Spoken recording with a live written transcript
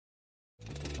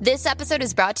This episode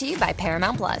is brought to you by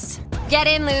Paramount Plus. Get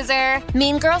in, loser!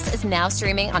 Mean Girls is now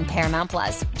streaming on Paramount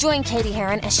Plus. Join Katie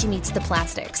Heron as she meets the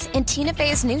plastics in Tina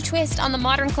Fey's new twist on the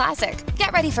modern classic.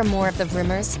 Get ready for more of the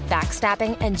rumors,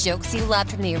 backstabbing, and jokes you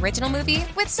loved from the original movie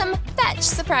with some fetch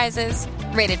surprises.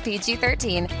 Rated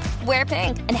PG-13. Wear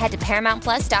pink and head to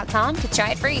ParamountPlus.com to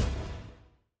try it free.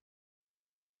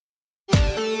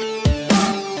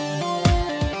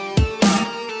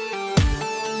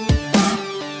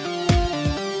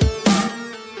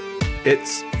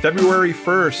 It's February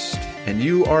 1st, and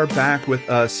you are back with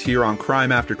us here on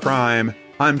Crime After Crime.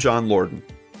 I'm John Lorden.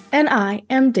 And I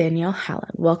am Danielle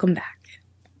Hallen. Welcome back.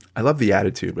 I love the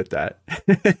attitude with that.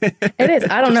 It is.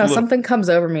 I don't know. Something comes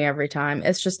over me every time.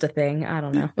 It's just a thing. I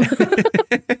don't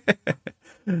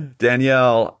know.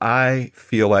 Danielle, I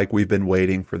feel like we've been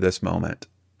waiting for this moment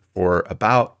for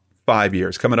about 5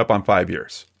 years, coming up on 5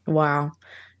 years. Wow.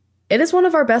 It is one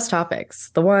of our best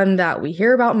topics, the one that we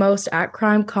hear about most at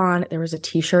CrimeCon. There was a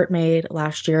t-shirt made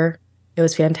last year. It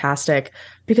was fantastic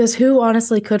because who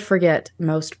honestly could forget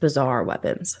most bizarre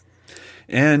weapons?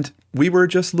 And we were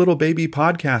just little baby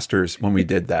podcasters when we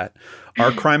did that.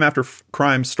 Our crime after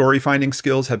crime story finding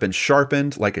skills have been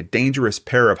sharpened like a dangerous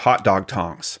pair of hot dog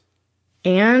tongs.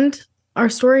 And our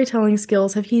storytelling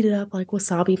skills have heated up like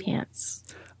wasabi pants.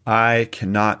 I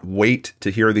cannot wait to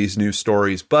hear these new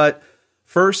stories, but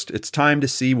first, it's time to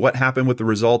see what happened with the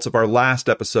results of our last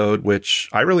episode, which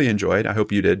I really enjoyed. I hope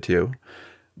you did too.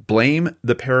 Blame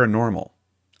the Paranormal.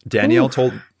 Danielle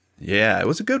told... Yeah, it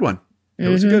was a good one. It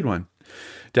was a good one.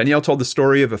 Danielle told the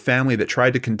story of a family that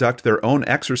tried to conduct their own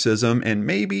exorcism and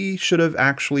maybe should have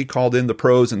actually called in the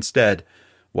pros instead,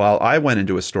 while I went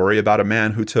into a story about a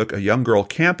man who took a young girl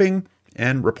camping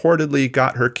and reportedly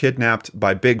got her kidnapped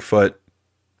by Bigfoot.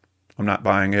 I'm not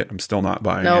buying it. I'm still not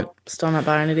buying it. Nope, still not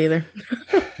buying it either.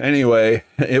 Anyway,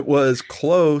 it was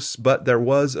close, but there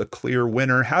was a clear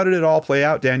winner. How did it all play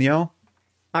out, Danielle?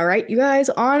 All right, you guys,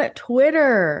 on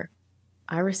Twitter,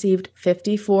 I received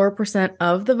 54%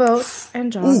 of the votes,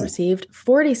 and John received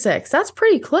 46%. That's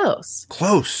pretty close.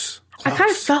 Close. I kind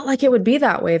of felt like it would be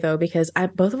that way, though, because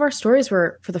both of our stories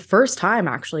were, for the first time,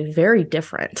 actually very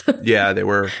different. Yeah, they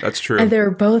were. That's true. And they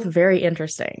were both very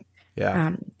interesting.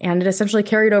 Yeah. And it essentially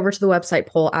carried over to the website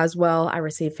poll as well. I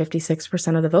received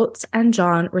 56% of the votes, and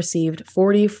John received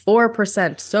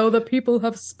 44%. So the people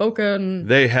have spoken.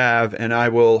 They have, and I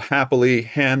will happily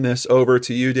hand this over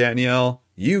to you, Danielle.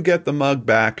 You get the mug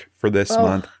back for this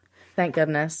month. Thank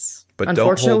goodness. But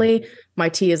unfortunately, my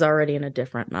tea is already in a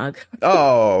different mug.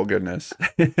 Oh, goodness.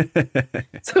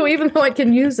 So even though I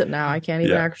can use it now, I can't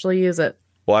even actually use it.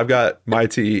 Well, I've got my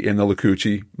tea in the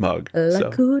Lakuchi mug.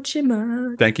 Lakuchi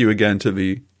mug. Thank you again to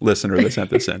the listener that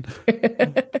sent this in.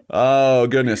 Oh,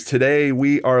 goodness. Today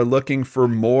we are looking for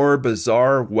more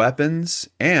bizarre weapons,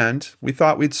 and we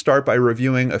thought we'd start by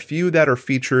reviewing a few that are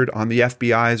featured on the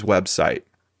FBI's website.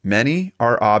 Many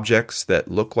are objects that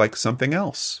look like something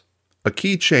else. A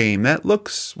keychain that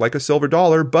looks like a silver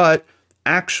dollar, but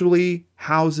actually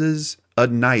houses a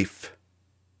knife.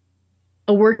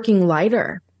 A working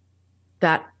lighter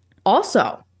that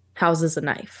also houses a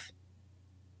knife.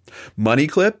 Money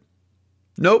clip?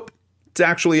 Nope. It's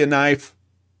actually a knife.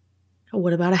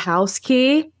 What about a house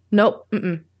key? Nope.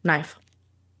 Knife.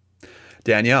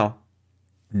 Danielle,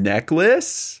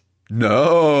 necklace?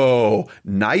 No.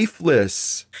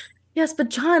 Knifeless. Yes, but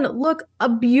John, look, a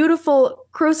beautiful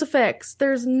crucifix.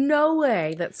 There's no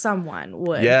way that someone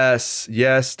would. Yes,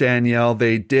 Danielle,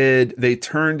 they did. They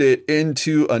turned it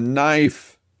into a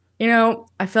knife. You know,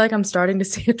 I feel like I'm starting to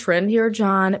see a trend here,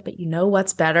 John, but you know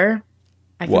what's better?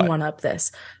 I can one-up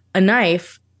this. A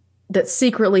knife that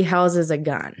secretly houses a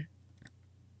gun.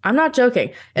 I'm not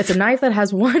joking. It's a knife that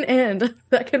has one end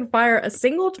that can fire a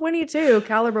single .22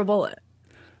 caliber bullet.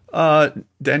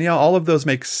 Danielle, all of those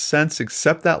make sense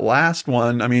except that last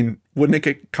one. I mean, wouldn't it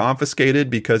get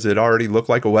confiscated because it already looked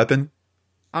like a weapon?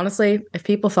 Honestly, if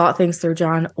people thought things through,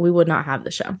 John, we would not have the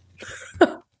show.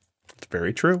 It's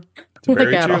very true. It's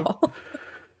very true.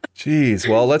 Jeez.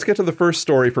 Well, let's get to the first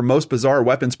story for Most Bizarre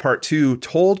Weapons Part 2,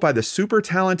 told by the super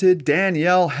talented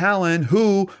Danielle Hallen,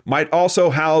 who might also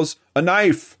house a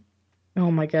knife. Oh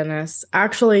my goodness.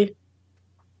 Actually,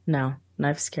 no.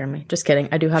 Knives scare me. Just kidding.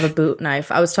 I do have a boot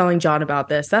knife. I was telling John about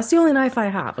this. That's the only knife I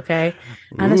have, okay?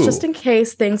 And it's just in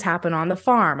case things happen on the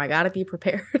farm. I gotta be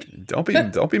prepared.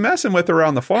 Don't be messing with her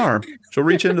on the farm. She'll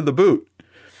reach into the boot.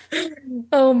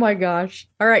 Oh my gosh.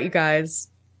 All right, you guys.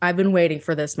 I've been waiting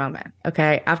for this moment,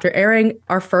 okay? After airing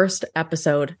our first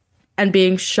episode and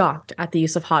being shocked at the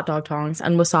use of hot dog tongs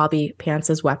and wasabi pants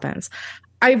as weapons,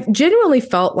 I genuinely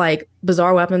felt like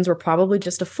bizarre weapons were probably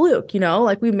just a fluke,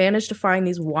 like we managed to find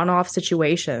these one-off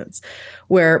situations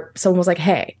where someone was like,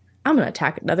 hey, I'm going to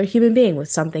attack another human being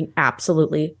with something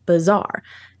absolutely bizarre.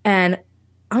 And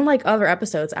unlike other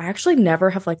episodes, I actually never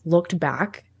have like looked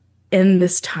back in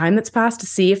this time that's passed to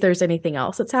see if there's anything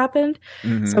else that's happened.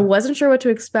 So I wasn't sure what to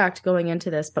expect going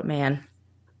into this, but man,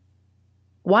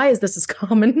 why is this as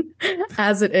common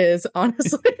as it is,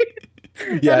 honestly?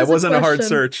 Yeah, it wasn't a hard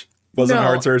search. Wasn't a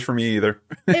hard search for me either.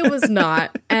 It was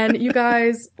not. And you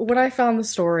guys, when I found the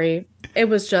story,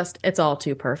 it's all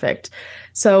too perfect.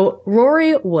 So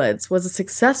Rory Woods was a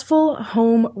successful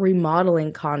home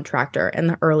remodeling contractor in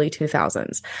the early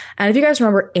 2000s. And if you guys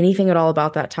remember anything at all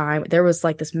about that time, there was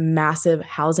like this massive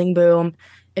housing boom.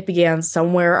 It began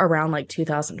somewhere around like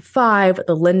 2005.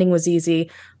 The lending was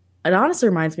easy. It honestly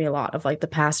reminds me a lot of like the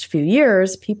past few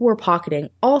years. People were pocketing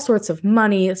all sorts of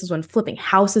money. This is when flipping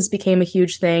houses became a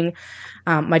huge thing.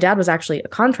 My dad was actually a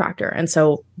contractor. And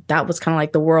so that was kind of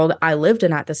like the world I lived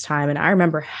in at this time. And I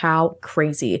remember how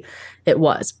crazy it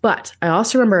was. But I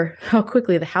also remember how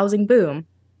quickly the housing boom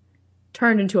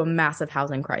turned into a massive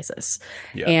housing crisis.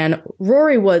 Yeah. And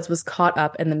Rory Woods was caught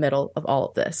up in the middle of all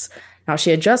of this. Now,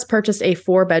 she had just purchased a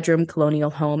 4-bedroom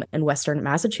colonial home in Western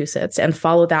Massachusetts and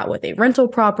followed that with a rental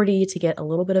property to get a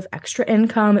little bit of extra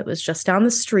income. It was just down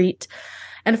the street.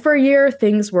 And for a year,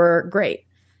 things were great.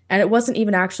 And it wasn't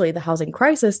even actually the housing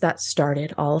crisis that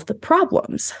started all of the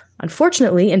problems.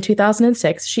 Unfortunately, in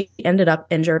 2006, she ended up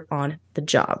injured on the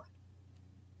job.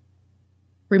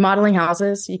 Remodeling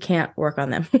houses, you can't work on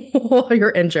them while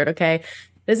you're injured, okay?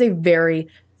 It is a very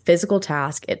physical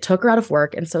task. It took her out of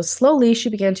work. And so slowly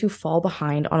she began to fall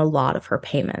behind on a lot of her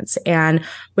payments. And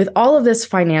with all of this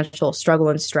financial struggle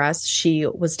and stress, she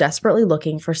was desperately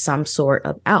looking for some sort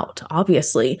of out,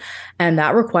 obviously. And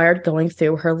that required going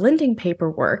through her lending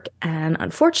paperwork. And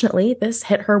unfortunately, this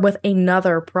hit her with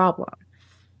another problem.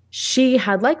 She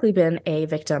had likely been a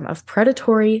victim of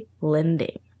predatory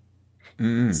lending.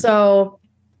 So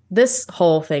this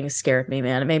whole thing scared me,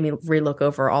 man. It made me relook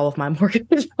over all of my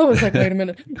mortgage. I was like, wait a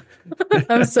minute.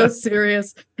 I'm so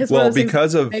serious. Well,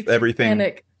 because of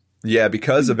everything. Yeah,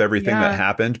 because of everything that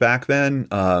happened back then,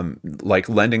 like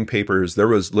lending papers, there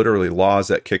was literally laws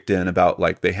that kicked in about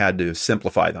like they had to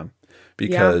simplify them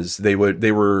because they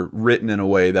were written in a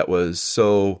way that was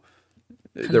so confusing.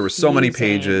 There were so many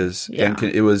pages and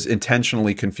it was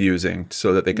intentionally confusing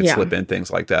so that they could slip in things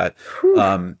like that.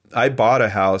 I bought a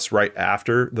house right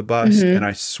after the bust and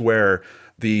I swear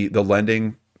the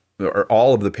lending or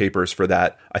all of the papers for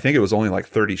that, I think it was only like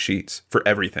 30 sheets for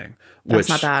everything. That's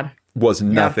not bad. Was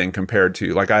nothing compared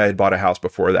to like I had bought a house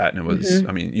before that and it was,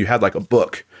 I mean, you had like a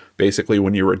book basically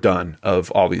when you were done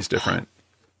of all these different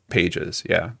pages.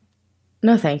 Yeah.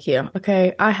 No, thank you.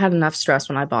 Okay. I had enough stress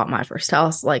when I bought my first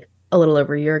house, like a little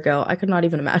over a year ago. I could not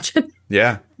even imagine.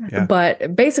 Yeah.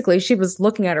 But basically, she was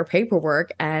looking at her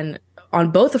paperwork and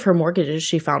on both of her mortgages,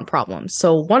 she found problems.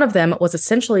 So one of them was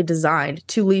essentially designed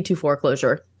to lead to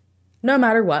foreclosure, no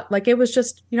matter what. Like it was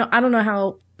just, I don't know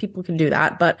how people can do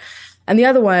that. And the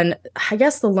other one, I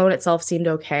guess the loan itself seemed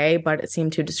okay, but it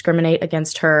seemed to discriminate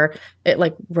against her. It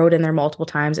like wrote in there multiple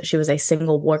times that she was a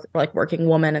single working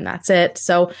woman and that's it.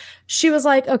 So she was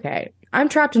like, okay, I'm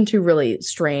trapped in two really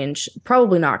strange,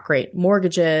 probably not great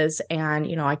mortgages. And,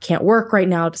 I can't work right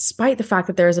now, despite the fact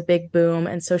that there is a big boom.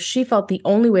 And so she felt the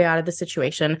only way out of the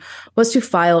situation was to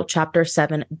file Chapter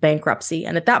 7 bankruptcy.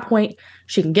 And at that point,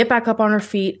 she can get back up on her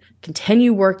feet,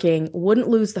 continue working, wouldn't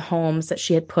lose the homes that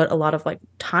she had put a lot of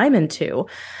time into.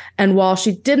 And while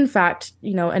she did, in fact,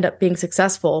 end up being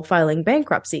successful filing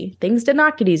bankruptcy, things did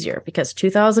not get easier because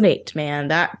 2008, man,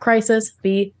 that crisis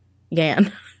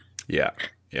began. Yeah.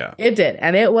 Yeah, it did.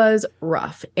 And it was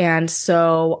rough. And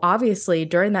so obviously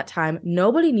during that time,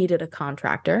 nobody needed a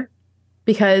contractor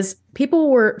because people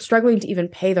were struggling to even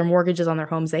pay their mortgages on their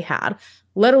homes they had,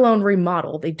 let alone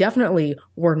remodel. They definitely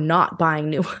were not buying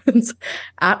new ones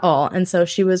at all. And so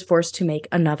she was forced to make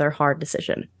another hard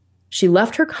decision. She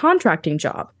left her contracting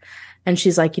job and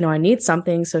she's like, I need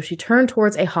something. So she turned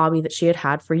towards a hobby that she had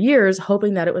had for years,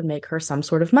 hoping that it would make her some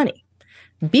sort of money.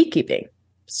 Beekeeping.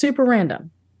 Super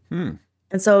random.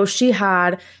 And so she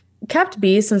had kept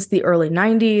bees since the early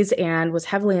 90s and was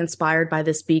heavily inspired by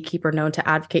this beekeeper known to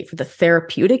advocate for the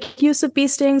therapeutic use of bee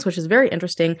stings, which is very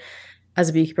interesting as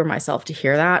a beekeeper myself to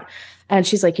hear that. And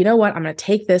she's like, you know what? I'm going to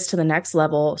take this to the next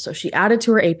level. So she added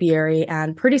to her apiary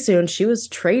and pretty soon she was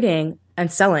trading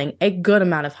and selling a good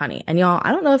amount of honey. And y'all,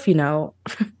 I don't know if you know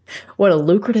what a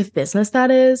lucrative business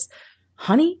that is.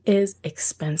 Honey is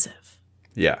expensive.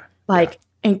 Yeah.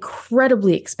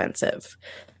 Incredibly expensive.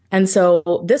 And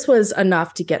so this was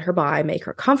enough to get her by, make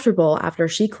her comfortable after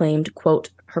she claimed, quote,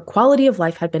 her quality of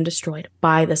life had been destroyed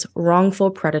by this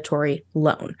wrongful predatory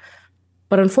loan.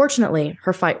 But unfortunately,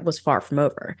 her fight was far from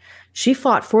over. She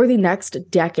fought for the next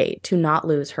decade to not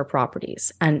lose her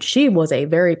properties, and she was a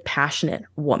very passionate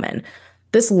woman.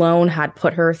 This loan had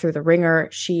put her through the ringer.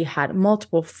 She had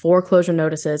multiple foreclosure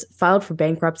notices, filed for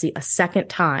bankruptcy a second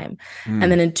time.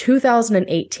 And then in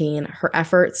 2018, her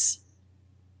efforts,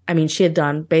 she had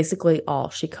done basically all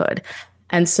she could.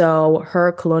 And so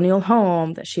her colonial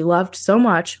home that she loved so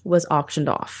much was auctioned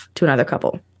off to another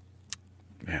couple.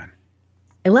 Man.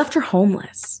 It left her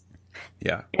homeless.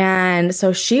 Yeah. And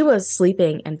so she was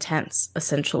sleeping in tents,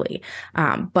 essentially.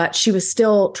 But she was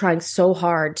still trying so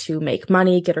hard to make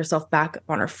money, get herself back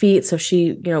on her feet. So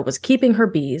she, was keeping her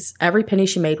bees. Every penny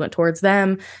she made went towards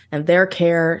them and their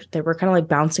care. They were kind of like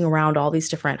bouncing around all these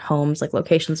different homes, like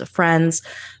locations of friends,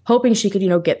 hoping she could,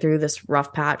 get through this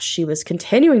rough patch. She was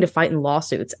continuing to fight in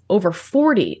lawsuits, over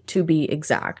 40 to be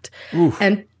exact. Oof.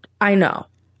 And I know,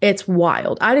 it's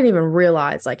wild. I didn't even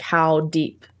realize like how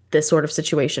deep this sort of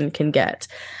situation can get.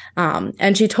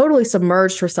 And she totally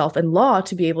submerged herself in law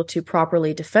to be able to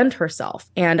properly defend herself.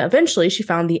 And eventually she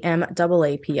found the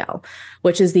MAAPL,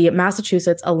 which is the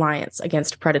Massachusetts Alliance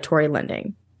Against Predatory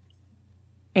Lending.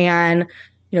 And,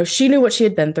 she knew what she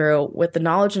had been through with the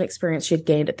knowledge and experience she had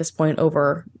gained at this point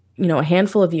over, a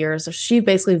handful of years. So she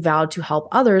basically vowed to help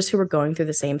others who were going through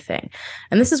the same thing.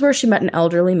 And this is where she met an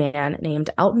elderly man named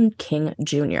Alton King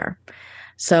Jr.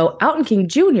 So Alton King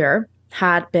Jr.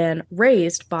 had been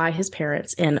raised by his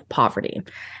parents in poverty.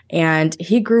 And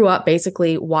he grew up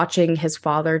basically watching his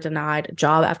father denied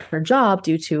job after job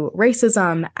due to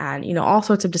racism and, all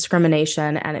sorts of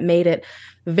discrimination. And it made it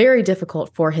very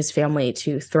difficult for his family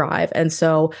to thrive. And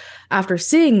so after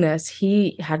seeing this,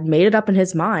 he had made it up in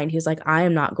his mind. He's like, I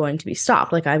am not going to be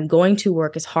stopped. Like, I'm going to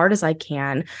work as hard as I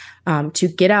can to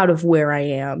get out of where I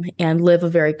am and live a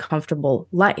very comfortable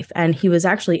life. And he was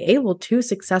actually able to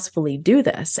successfully do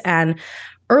this. And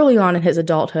early on in his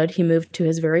adulthood, he moved to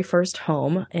his very first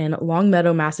home in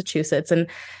Longmeadow, Massachusetts. And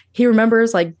he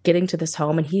remembers like getting to this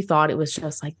home and he thought it was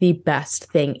just like the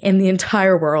best thing in the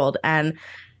entire world. And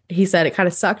he said it kind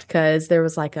of sucked because there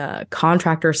was like a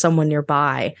contractor or someone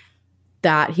nearby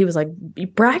that he was like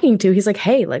bragging to. He's like,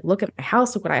 hey, like, look at my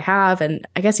house, look what I have. And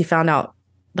I guess he found out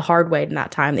the hard way in that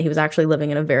time that he was actually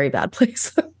living in a very bad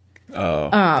place.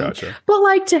 Gotcha. But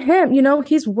like to him,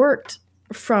 he's worked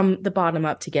from the bottom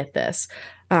up to get this.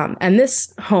 And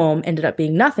this home ended up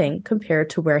being nothing compared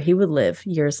to where he would live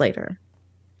years later.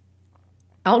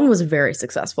 Alton was very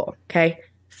successful, okay?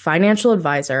 Financial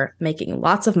advisor, making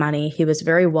lots of money. He was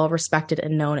very well respected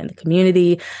and known in the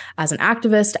community as an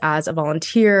activist, as a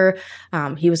volunteer.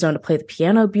 He was known to play the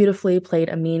piano beautifully, played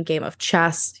a mean game of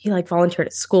chess. He like volunteered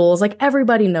at schools. Like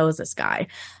everybody knows this guy.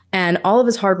 And all of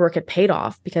his hard work had paid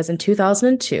off because in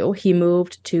 2002, he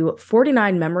moved to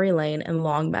 49 Memory Lane in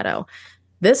Longmeadow.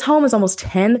 This home is almost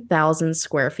 10,000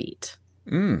 square feet.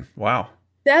 Wow.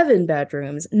 7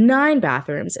 bedrooms, 9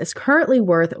 bathrooms, is currently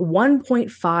worth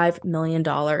 $1.5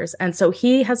 million. And so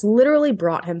he has literally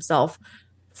brought himself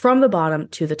from the bottom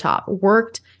to the top,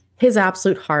 worked his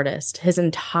absolute hardest his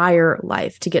entire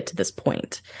life to get to this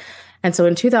point. And so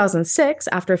in 2006,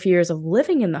 after a few years of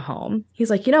living in the home,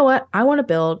 he's like, you know what? I want to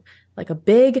build like a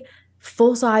big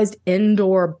full-sized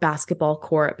indoor basketball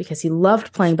court because he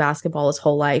loved playing basketball his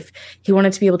whole life. He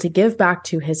wanted to be able to give back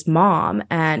to his mom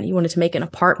and he wanted to make an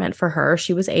apartment for her.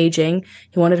 She was aging.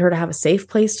 He wanted her to have a safe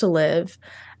place to live.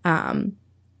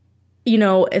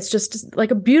 It's just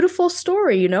like a beautiful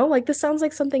story, like this sounds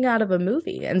like something out of a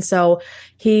movie. And so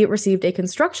he received a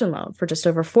construction loan for just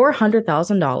over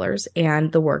 $400,000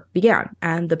 and the work began.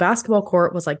 And the basketball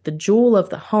court was like the jewel of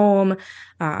the home.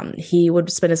 He would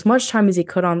spend as much time as he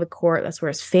could on the court. That's where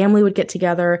his family would get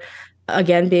together.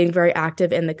 Again, being very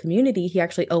active in the community, he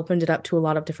actually opened it up to a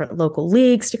lot of different local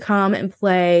leagues to come and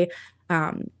play.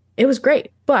 It was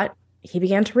great, but he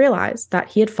began to realize that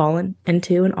he had fallen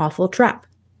into an awful trap.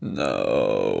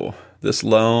 No. This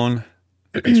loan,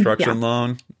 the construction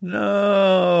loan?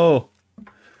 No.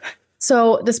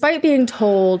 So despite being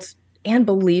told and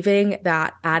believing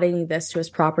that adding this to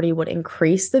his property would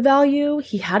increase the value,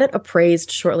 he had it appraised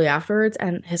shortly afterwards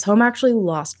and his home actually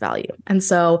lost value. And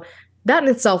so that in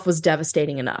itself was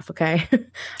devastating enough, okay?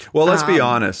 Well, let's be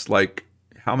honest, like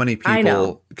how many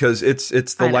people, because it's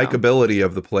the likability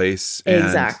of the place. And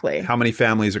exactly. How many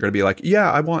families are going to be like,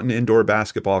 yeah, I want an indoor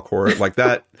basketball court like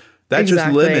that. That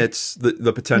just limits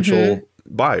the potential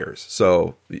buyers.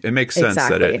 So it makes sense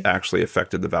that it actually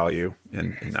affected the value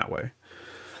in that way.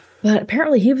 But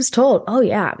apparently he was told, oh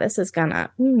yeah, this is gonna,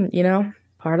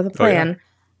 part of the plan.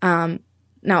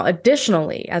 Now,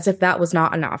 additionally, as if that was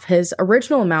not enough, his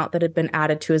original amount that had been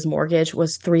added to his mortgage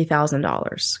was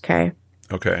 $3,000. Okay.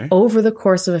 Okay. Over the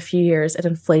course of a few years, it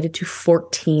inflated to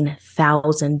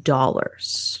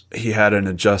 $14,000. He had an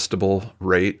adjustable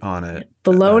rate on it.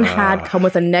 The loan had come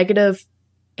with a negative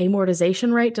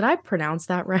amortization rate. Did I pronounce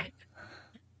that right?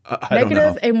 I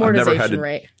Negative amortization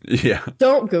rate. Yeah.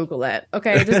 Don't Google it.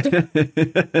 Okay.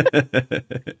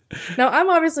 Now, I'm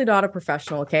obviously not a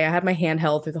professional. Okay. I had my hand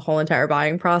held through the whole entire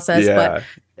buying process. Yeah,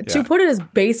 but to put it as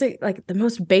basic, like the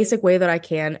most basic way that I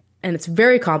can, and it's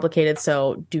very complicated,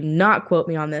 so do not quote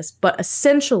me on this, but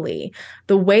essentially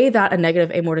the way that a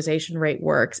negative amortization rate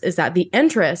works is that the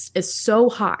interest is so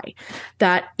high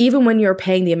that even when you're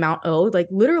paying the amount owed, like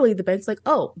literally the bank's like,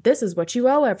 oh, this is what you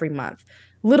owe every month.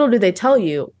 Little do they tell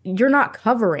you, you're not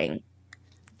covering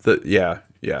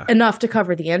enough to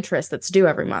cover the interest that's due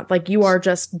every month. Like you are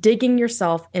just digging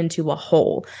yourself into a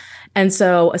hole. And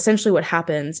so essentially what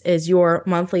happens is your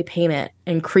monthly payment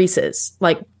increases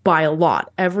like by a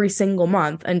lot every single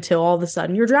month until all of a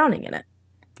sudden you're drowning in it.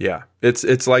 Yeah.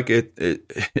 It's like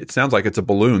it sounds like it's a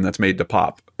balloon that's made to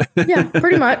pop. Yeah,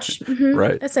 pretty much. Mm-hmm.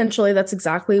 Right. Essentially, that's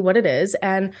exactly what it is.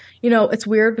 And, you know, it's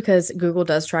weird because Google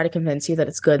does try to convince you that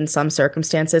it's good in some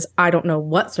circumstances. I don't know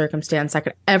what circumstance that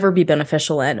could ever be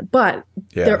beneficial in, but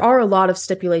there are a lot of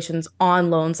stipulations on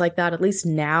loans like that, at least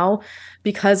now,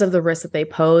 because of the risk that they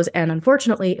pose. And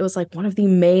unfortunately, it was like one of the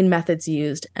main methods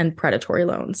used in predatory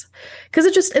loans because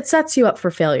it sets you up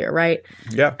for failure, right?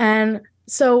 Yeah. And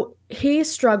so he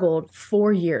struggled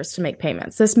for years to make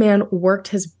payments. This man worked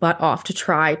his butt off to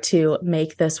try to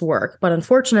make this work. But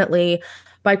unfortunately,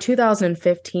 by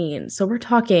 2015, so we're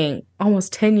talking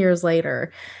almost 10 years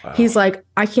later, he's like,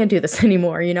 I can't do this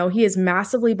anymore. You know, he is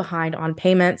massively behind on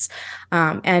payments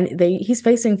and he's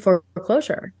facing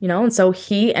foreclosure, you know, and so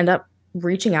he ended up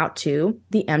reaching out to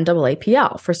the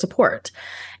MAAPL for support.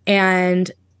 And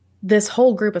this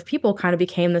whole group of people kind of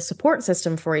became the support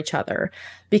system for each other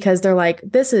because they're like,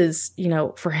 this is, you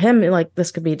know, for him, like this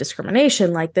could be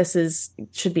discrimination, like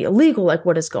should be illegal, like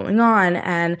what is going on?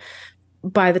 And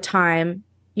by the time,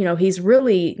 you know, he's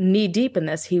really knee deep in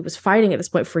this, he was fighting at this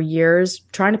point for years,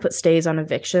 trying to put stays on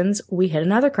evictions. We hit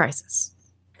another crisis,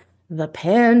 the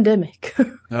pandemic.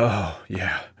 Oh,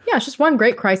 yeah. Yeah, it's just one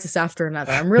great crisis after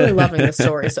another. I'm really loving this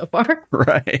story so far.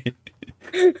 Right.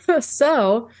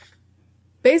 So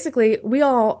basically, we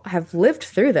all have lived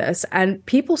through this and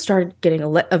people started getting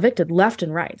evicted left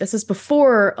and right. This is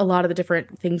before a lot of the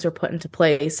different things were put into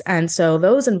place. And so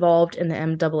those involved in the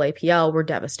MAAPL were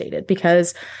devastated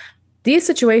because these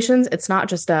situations, it's not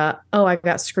just I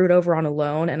got screwed over on a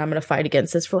loan and I'm going to fight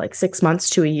against this for like 6 months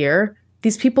to a year.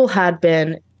 These people had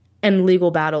been in legal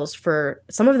battles for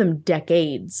some of them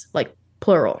decades, like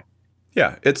plural.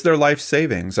 Yeah, it's their life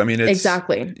savings. I mean,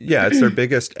 exactly. Yeah, it's their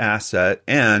biggest asset.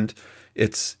 And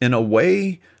it's in a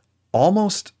way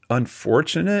almost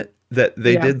unfortunate that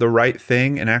they did the right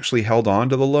thing and actually held on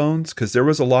to the loans because there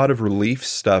was a lot of relief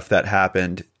stuff that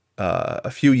happened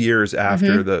a few years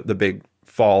after the big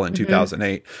fall in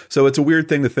 2008. So it's a weird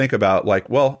thing to think about like,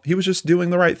 well, he was just doing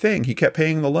the right thing. He kept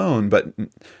paying the loan, but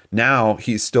now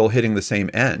he's still hitting the same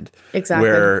end. Exactly.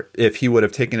 Where if he would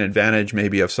have taken advantage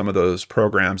maybe of some of those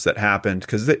programs that happened,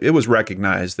 because it was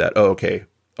recognized that,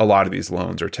 a lot of these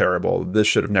loans are terrible. This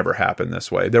should have never happened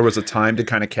this way. There was a time to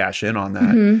kind of cash in on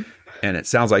that. And it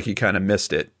sounds like he kind of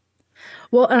missed it.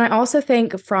 Well, and I also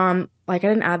think I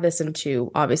didn't add this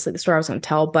into, obviously, the story I was going to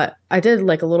tell, but I did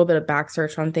like a little bit of back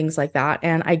search on things like that.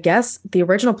 And I guess the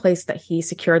original place that he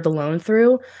secured the loan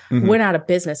through went out of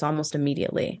business almost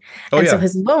immediately. So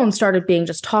his loan started being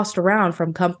just tossed around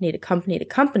from company to company to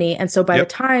company. And so by the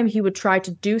time he would try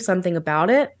to do something about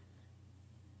it,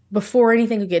 before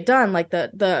anything could get done, like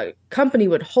the company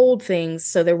would hold things.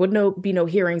 So there would be no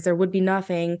hearings. There would be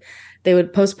nothing. They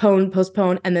would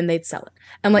postpone, and then they'd sell it.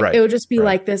 And it would just be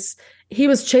like this. He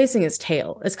was chasing his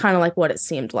tail. It's kind of like what it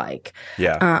seemed like.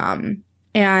 Yeah.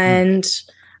 And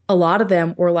a lot of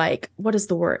them were like, what is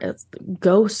the word? It's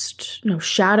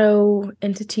shadow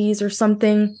entities or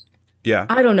something. Yeah.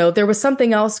 I don't know. There was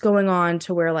something else going on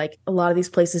to where like a lot of these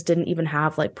places didn't even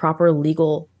have like proper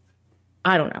legal,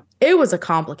 I don't know. It was a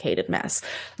complicated mess.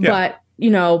 Yeah. But,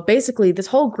 basically this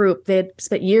whole group, they had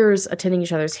spent years attending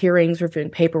each other's hearings, reviewing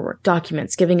paperwork,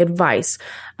 documents, giving advice.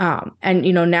 And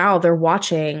now they're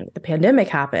watching the pandemic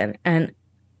happen. And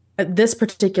this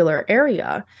particular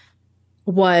area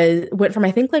went from, I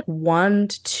think, like 1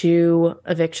 to 2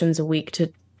 evictions a week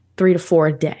to 3 to 4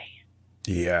 a day.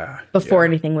 Yeah. Before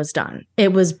anything was done.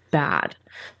 It was bad.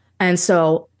 And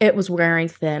so it was wearing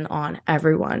thin on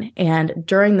everyone. And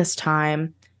during this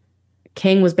time,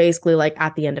 King was basically like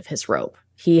at the end of his rope.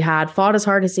 He had fought as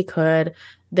hard as he could.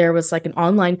 There was like an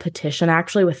online petition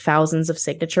actually with thousands of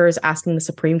signatures asking the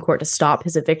Supreme Court to stop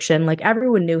his eviction. Like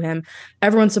everyone knew him,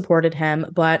 everyone supported him,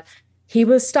 but he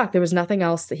was stuck. There was nothing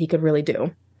else that he could really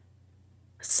do.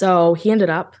 So he ended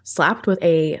up slapped with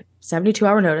a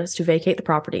 72-hour notice to vacate the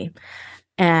property.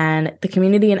 And the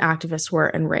community and activists were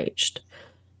enraged.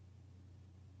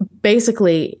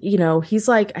 Basically, you know, he's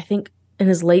like, I think in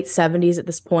his late 70s at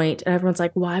this point, and everyone's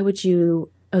like, why would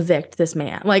you evict this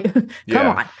man? Like,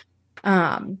 come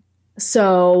on.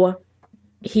 So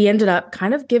he ended up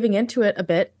kind of giving into it a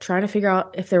bit, trying to figure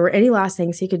out if there were any last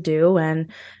things he could do.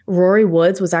 And Rory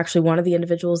Woods was actually one of the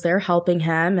individuals there helping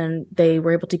him. And they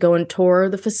were able to go and tour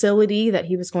the facility that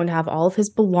he was going to have all of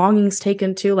his belongings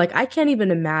taken to. Like, I can't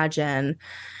even imagine,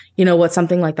 you know, what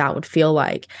something like that would feel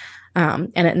like.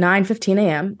 And at 9:15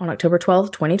 a.m. on October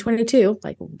 12th, 2022,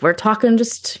 like we're talking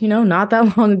just, you know, not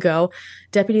that long ago,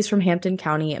 deputies from Hampton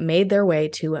County made their way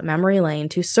to Memory Lane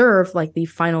to serve like the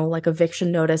final like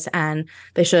eviction notice. And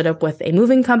they showed up with a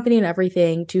moving company and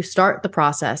everything to start the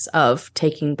process of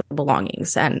taking the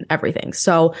belongings and everything.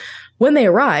 So when they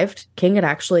arrived, King had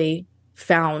actually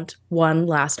found one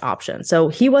last option. So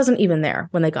he wasn't even there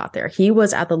when they got there. He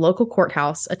was at the local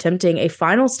courthouse attempting a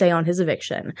final stay on his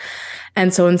eviction.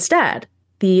 And so instead,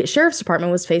 the sheriff's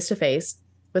department was face to face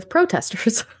with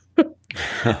protesters.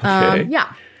 Okay.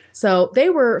 Yeah. So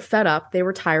they were fed up. They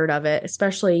were tired of it,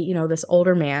 especially, you know, this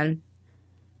older man.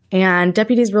 And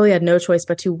deputies really had no choice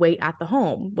but to wait at the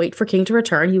home, wait for King to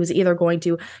return. He was either going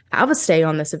to have a stay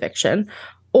on this eviction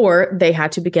or they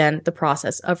had to begin the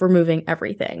process of removing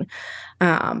everything.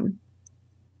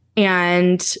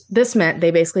 And this meant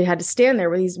they basically had to stand there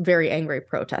with these very angry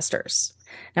protesters.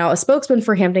 Now, a spokesman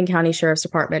for Hampton County Sheriff's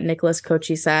Department, Nicholas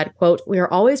Kochi, said, quote, "We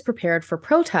are always prepared for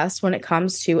protests when it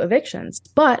comes to evictions,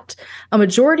 but a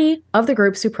majority of the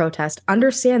groups who protest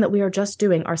understand that we are just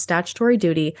doing our statutory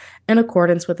duty in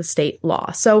accordance with the state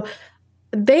law." So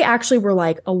they actually were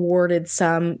like awarded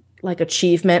some like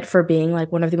achievement for being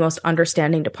like one of the most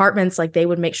understanding departments. Like they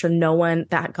would make sure no one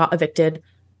that got evicted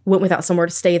went without somewhere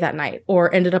to stay that night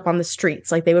or ended up on the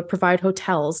streets. Like they would provide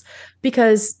hotels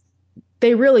because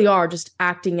they really are just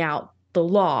acting out the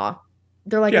law.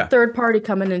 They're like a third party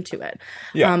coming into it.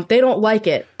 Yeah. They don't like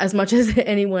it as much as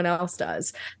anyone else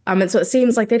does. And so it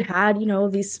seems like they'd had, you know,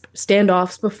 these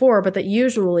standoffs before, but that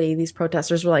usually these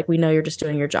protesters were like, we know you're just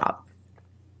doing your job.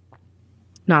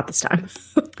 Not this time.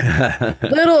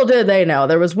 Little did they know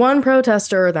there was one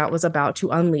protester that was about to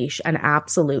unleash an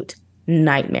absolute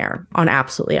nightmare on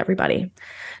absolutely everybody.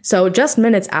 So just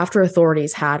minutes after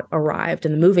authorities had arrived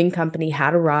and the moving company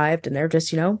had arrived and they're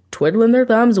just, you know, twiddling their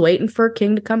thumbs, waiting for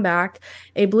King to come back,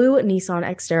 a blue Nissan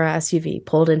Xterra SUV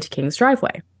pulled into King's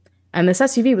driveway. And this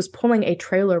SUV was pulling a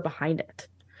trailer behind it.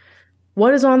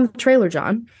 What is on the trailer,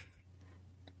 John?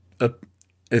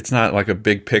 It's not like a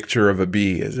big picture of a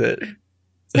bee, is it?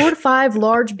 4 to 5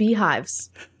 large beehives.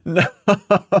 No.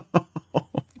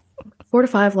 4 to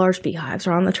 5 large beehives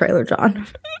are on the trailer, John.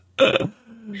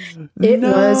 It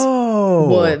was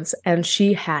Woods, and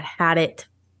she had it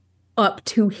up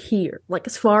to here, like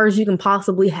as far as you can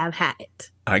possibly have had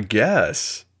it. I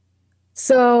guess.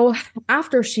 So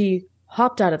after she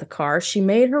hopped out of the car, she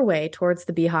made her way towards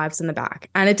the beehives in the back.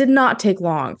 And it did not take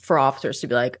long for officers to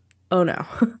be like, oh no,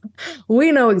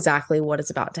 we know exactly what is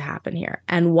about to happen here.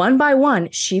 And one by one,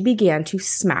 she began to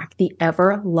smack the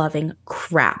ever-loving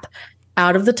crap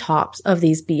out of the tops of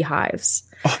these beehives.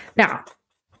 Oh. Now,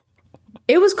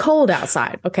 it was cold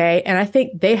outside, okay? And I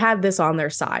think they had this on their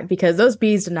side because those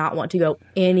bees did not want to go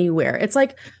anywhere. It's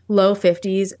like low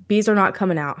 50s. Bees are not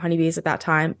coming out, honeybees at that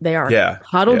time. They are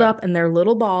huddled up in their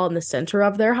little ball in the center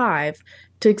of their hive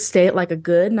to stay at like a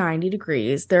good 90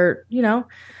 degrees. They're, you know...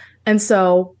 And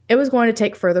so it was going to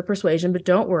take further persuasion, but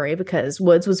don't worry because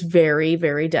Woods was very,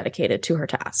 very dedicated to her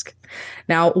task.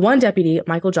 Now, one deputy,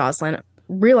 Michael Joslin,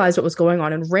 realized what was going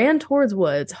on and ran towards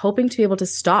Woods, hoping to be able to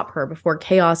stop her before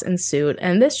chaos ensued.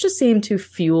 And this just seemed to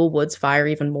fuel Woods' fire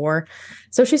even more.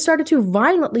 So she started to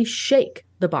violently shake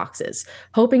the boxes,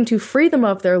 hoping to free them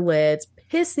of their lids,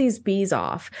 piss these bees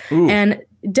off. Ooh. And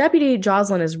Deputy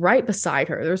Joslin is right beside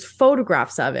her. There's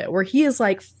photographs of it where he is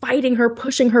like fighting her,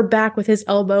 pushing her back with his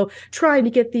elbow, trying to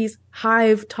get these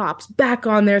hive tops back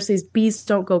on there so these bees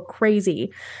don't go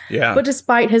crazy. Yeah. But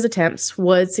despite his attempts,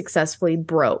 Woods successfully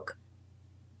broke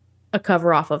a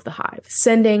cover off of the hive,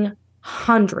 sending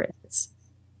hundreds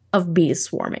of bees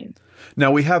swarming.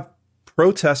 Now we have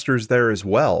protesters there as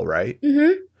well, right?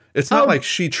 Mm-hmm. It's not like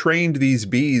she trained these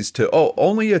bees to,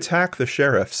 only attack the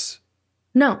sheriffs.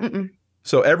 No. Mm-mm.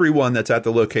 So everyone that's at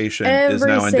the location is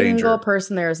now in danger. Every single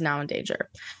person there is now in danger.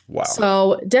 Wow.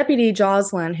 So Deputy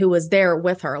Joslin, who was there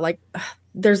with her, like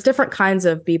there's different kinds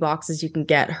of bee boxes you can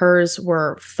get. Hers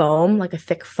were foam, like a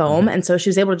thick foam. And so she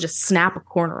was able to just snap a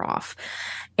corner off.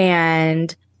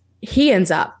 And he ends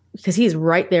up, because he's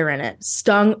right there in it,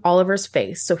 stung Oliver's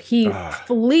face. So he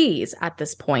flees at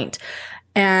this point.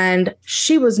 And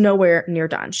she was nowhere near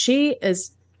done. She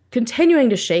is continuing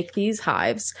to shake these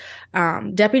hives.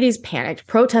 Deputies panicked.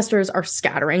 Protesters are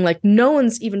scattering. Like, no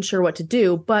one's even sure what to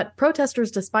do. But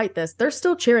protesters, despite this, they're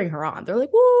still cheering her on. They're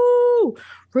like, woo,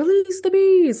 release the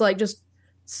bees. Like, just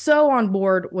so on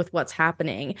board with what's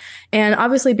happening. And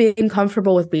obviously, being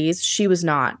comfortable with bees, she was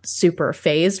not super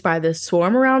phased by this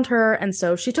swarm around her. And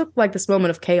so she took like this moment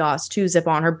of chaos to zip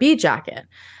on her bee jacket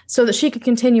so that she could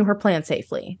continue her plan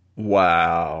safely.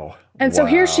 Wow. And so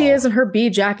here she is in her bee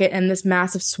jacket and this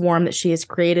massive swarm that she has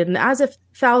created. And as if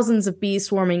thousands of bees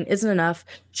swarming isn't enough,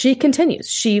 she continues.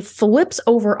 She flips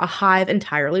over a hive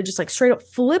entirely, just like straight up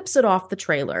flips it off the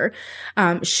trailer.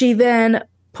 She then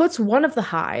puts one of the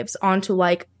hives onto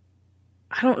like,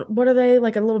 what are they?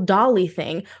 Like a little dolly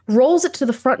thing, rolls it to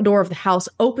the front door of the house,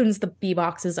 opens the bee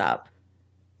boxes up.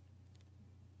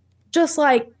 Just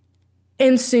like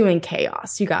ensuing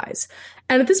chaos, you guys.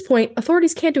 And at this point,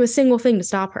 authorities can't do a single thing to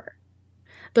stop her.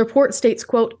 The report states,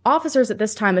 quote, officers at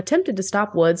this time attempted to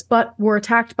stop Woods, but were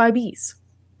attacked by bees.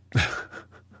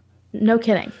 No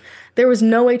kidding. There was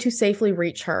no way to safely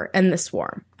reach her and the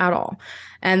swarm at all.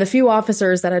 And the few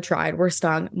officers that had tried were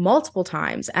stung multiple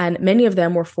times, and many of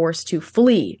them were forced to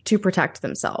flee to protect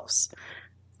themselves.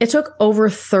 It took over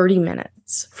 30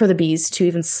 minutes for the bees to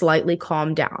even slightly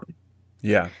calm down.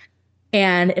 Yeah.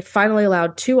 And it finally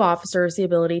allowed 2 officers the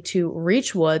ability to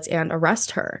reach Woods and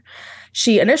arrest her.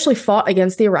 She initially fought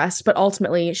against the arrest, but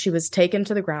ultimately she was taken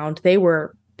to the ground. They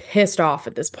were pissed off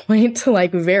at this point,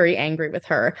 like very angry with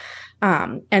her.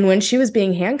 And when she was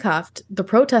being handcuffed, the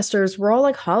protesters were all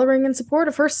like hollering in support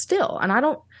of her still. And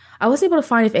I wasn't able to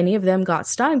find if any of them got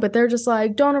stung, but they're just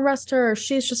like, don't arrest her.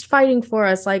 She's just fighting for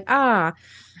us. Like,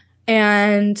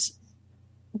 And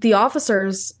the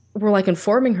officers were like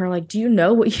informing her, like, do you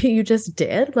know what you just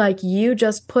did? Like, you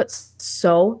just put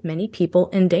so many people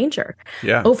in danger.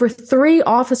 Yeah. Over 3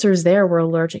 officers there were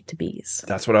allergic to bees.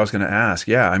 That's what I was going to ask.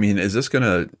 Yeah. I mean, is this going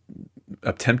to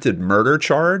attempted murder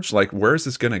charge? Like, where is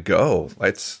this going to go?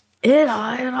 It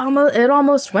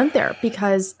almost went there,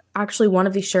 because actually one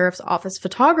of the sheriff's office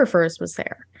photographers was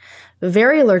there,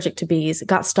 very allergic to bees,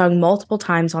 got stung multiple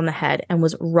times on the head, and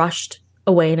was rushed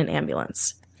away in an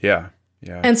ambulance. Yeah.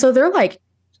 Yeah. And so they're like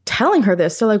telling her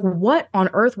this. So like, what on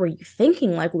earth were you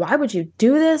thinking? Like, why would you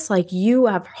do this? Like, you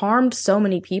have harmed so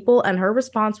many people. And her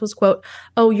response was, quote,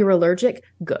 oh, you're allergic?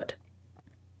 Good.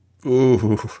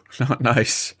 Ooh, not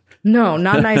nice. No,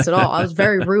 not nice at all. It was a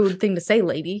very rude thing to say,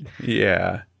 lady.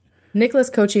 Yeah. Nicholas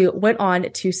Kochi went on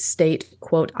to state,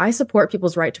 quote, I support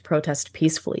people's right to protest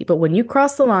peacefully, but when you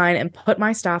cross the line and put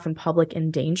my staff and public in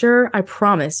danger, I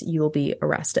promise you will be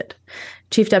arrested.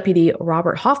 Chief Deputy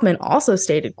Robert Hoffman also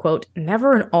stated, quote,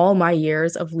 never in all my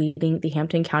years of leading the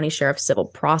Hampton County Sheriff's Civil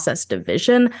Process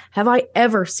Division have I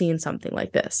ever seen something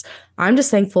like this. I'm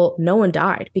just thankful no one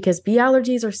died, because bee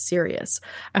allergies are serious.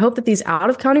 I hope that these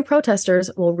out-of-county protesters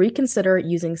will reconsider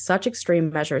using such extreme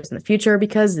measures in the future,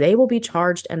 because they will be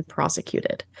charged and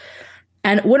prosecuted.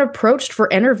 And when approached for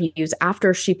interviews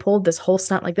after she pulled this whole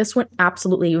stunt, like, this went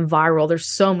absolutely viral. There's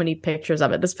so many pictures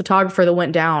of it. This photographer that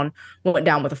went down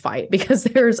with a fight, because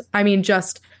there's,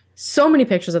 just so many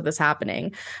pictures of this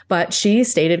happening. But she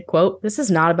stated, quote, this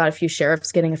is not about a few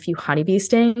sheriffs getting a few honeybee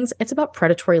stings. It's about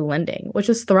predatory lending, which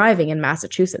is thriving in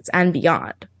Massachusetts and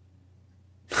beyond.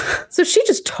 So she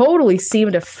just totally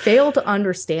seemed to fail to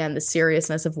understand the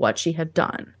seriousness of what she had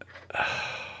done.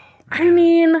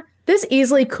 This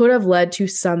easily could have led to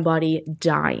somebody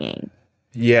dying.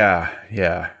 Yeah.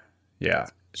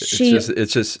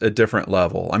 It's just a different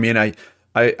level. I mean,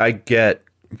 I get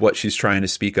what she's trying to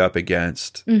speak up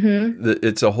against. Mm-hmm.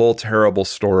 It's a whole terrible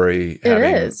story. It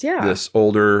is, yeah. This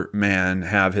older man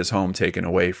have his home taken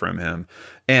away from him.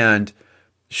 And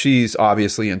she's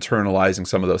obviously internalizing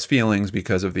some of those feelings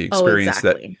because of the experience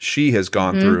that she has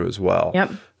gone through as well.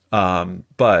 Yep.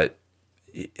 But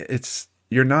it's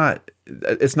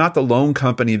not the loan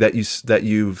company that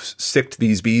you've sicked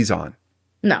these bees on.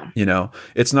 No.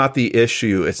 It's not the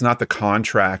issue. It's not the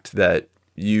contract that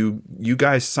you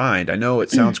guys signed. I know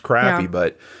it sounds crappy,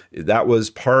 but that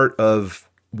was part of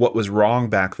what was wrong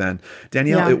back then.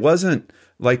 Danielle, it wasn't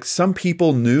like some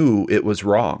people knew it was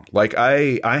wrong. Like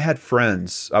I had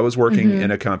friends, I was working in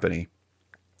a company.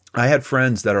 I had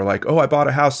friends that are like, oh, I bought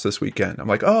a house this weekend. I'm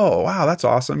like, oh, wow, that's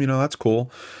awesome. That's cool.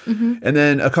 Mm-hmm. And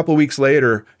then a couple of weeks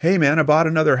later, hey, man, I bought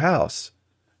another house.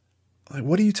 Like,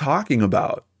 what are you talking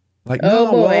about? Like, Oh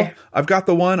no, boy. well, I've got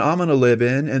the one I'm going to live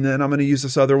in, and then I'm going to use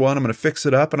this other one. I'm going to fix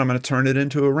it up, and I'm going to turn it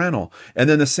into a rental. And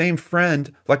then the same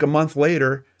friend, like a month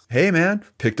later, hey man,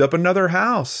 picked up another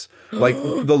house. Like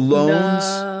the loans,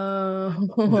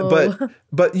 No.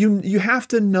 but you have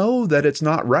to know that it's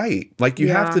not right. Like you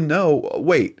have Yeah. to know.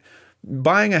 Wait,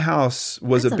 buying a house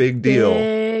was It's a big deal.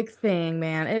 Big thing,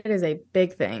 man. It is a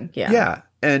big thing. Yeah. Yeah.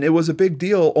 And it was a big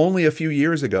deal only a few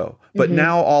years ago. But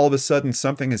now all of a sudden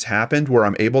something has happened where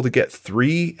I'm able to get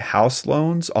 3 house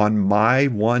loans on my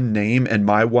one name and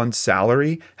my one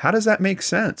salary. How does that make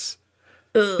sense?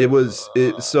 It was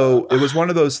one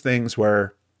of those things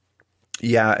where,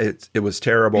 yeah, it was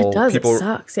terrible. It does. It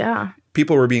sucks. Yeah.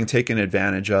 People were being taken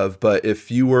advantage of. But if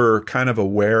you were kind of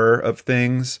aware of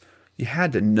things, you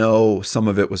had to know some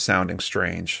of it was sounding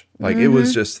strange. Like it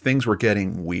was just, things were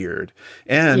getting weird.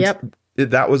 And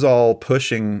that was all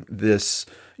pushing this,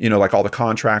 like all the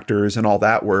contractors and all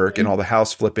that work and all the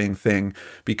house flipping thing,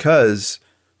 because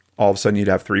all of a sudden you'd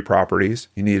have 3 properties.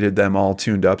 You needed them all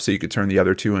tuned up so you could turn the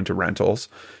other 2 into rentals.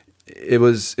 It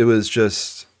was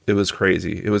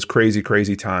crazy. It was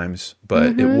crazy times,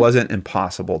 but it wasn't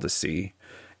impossible to see.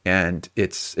 And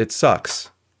it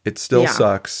sucks. It still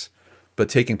sucks. But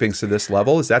taking things to this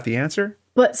level, is that the answer?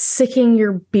 But sicking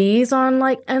your bees on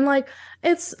bee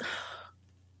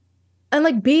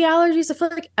allergies, I feel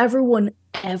like everyone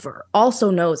ever also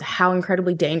knows how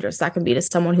incredibly dangerous that can be to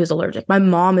someone who's allergic. My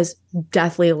mom is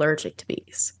deathly allergic to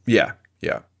bees. Yeah.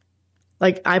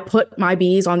 Like I put my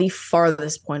bees on the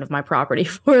farthest point of my property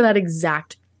for that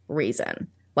exact reason,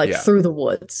 through the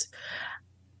woods.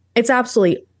 It's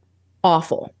absolutely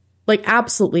awful,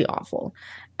 absolutely awful.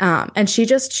 And she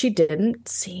didn't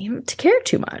seem to care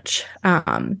too much.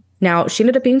 Now, she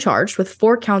ended up being charged with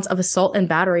 4 counts of assault and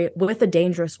battery with a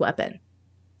dangerous weapon,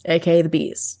 aka the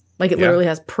bees. Like it literally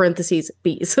has parentheses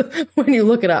bees when you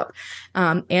look it up,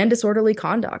 and disorderly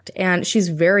conduct. And she's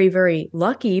very, very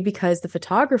lucky because the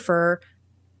photographer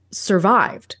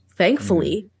survived.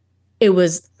 Thankfully, it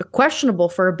was questionable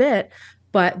for a bit,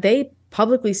 but they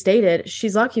publicly stated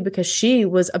she's lucky because she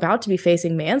was about to be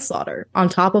facing manslaughter on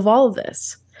top of all of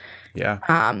this. Yeah.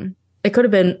 It could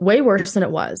have been way worse than it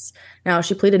was. Now,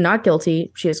 she pleaded not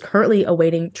guilty. She is currently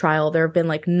awaiting trial. There have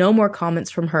been no more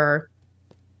comments from her.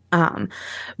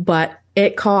 But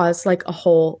it caused a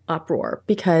whole uproar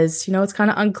because, it's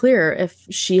kind of unclear if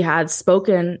she had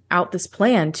spoken out this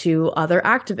plan to other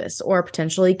activists or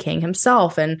potentially King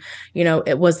himself. And,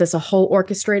 it was this a whole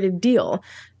orchestrated deal.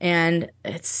 And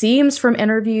it seems from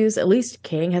interviews, at least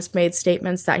King has made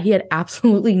statements that he had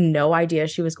absolutely no idea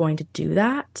she was going to do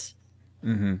that.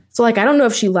 Mm-hmm. So I don't know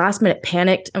if she last minute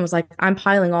panicked and was like, I'm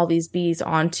piling all these bees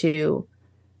onto.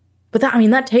 But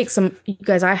that takes some, you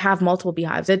guys, I have multiple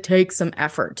beehives. It takes some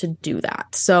effort to do that.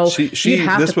 So you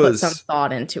have to put some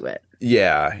thought into it.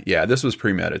 Yeah. This was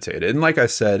premeditated. And like I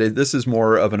said, this is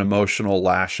more of an emotional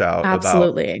lash out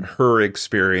about her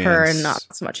experience. Her and not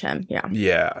so much him. Yeah.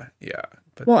 Yeah.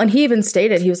 But, well, and he even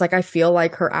stated, he was like, I feel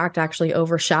like her act actually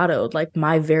overshadowed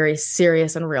my very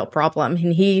serious and real problem.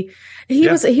 And he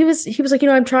was like,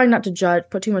 I'm trying not to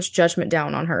put too much judgment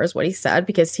down on her, is what he said,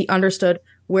 because he understood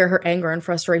where her anger and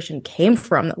frustration came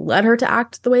from that led her to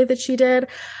act the way that she did.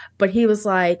 But he was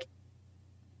like,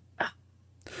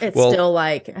 still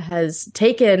has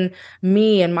taken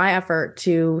me and my effort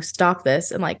to stop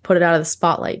this and put it out of the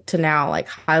spotlight to now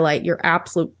highlight your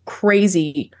absolute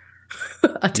crazy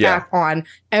attack on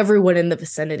everyone in the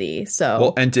vicinity.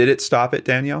 So, and did it stop it,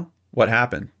 Danielle? What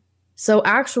happened? So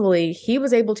actually, he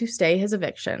was able to stay his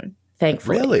eviction,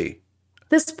 thankfully. Really?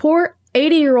 This poor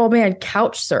 80-year-old man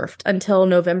couch surfed until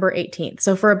November 18th.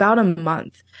 So for about a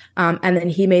month. And then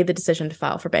he made the decision to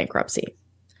file for bankruptcy.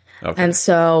 Okay. And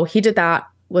so he did that,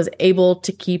 was able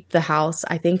to keep the house.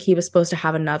 I think he was supposed to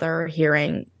have another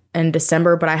hearing in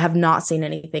December, but I have not seen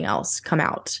anything else come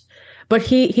out. But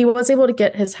he was able to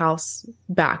get his house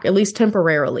back, at least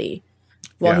temporarily,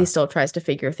 while he still tries to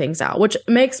figure things out, which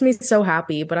makes me so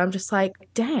happy. But I'm just like,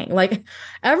 dang,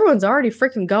 everyone's already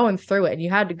freaking going through it. And you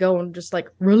had to go and just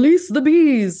release the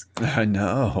bees. I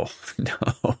know.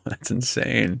 No, that's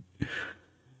insane.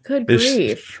 Good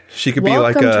grief. She could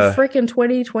Welcome be to freaking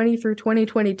 2020 through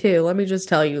 2022. Let me just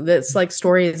tell you, this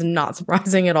story is not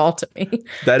surprising at all to me.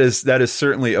 That is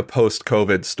certainly a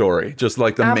post-COVID story, just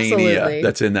the mania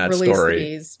that's in that Release story. The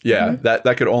bees. Yeah, Mm-hmm.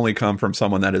 that could only come from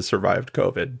someone that has survived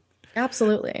COVID.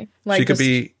 Absolutely. She could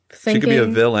be a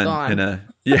villain in a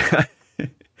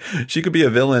she could be a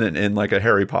villain in a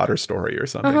Harry Potter story or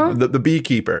something. Uh-huh. The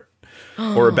beekeeper.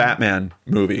 Or a Batman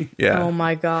movie. Yeah. Oh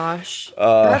my gosh.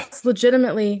 That's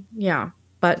legitimately,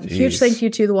 But huge thank you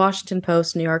to the Washington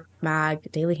Post, New York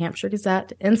Mag, Daily Hampshire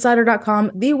Gazette,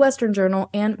 Insider.com, The Western Journal,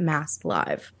 and Mass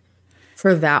Live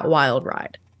for that wild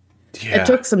ride. Yeah, it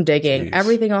took some digging. Geez.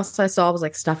 Everything else I saw was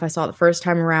like stuff I saw the first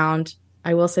time around.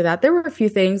 I will say that there were a few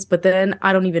things, but then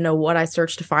I don't even know what I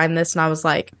searched to find this. And I was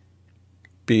like,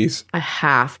 bees. I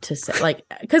have to say, like,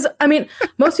 because I mean,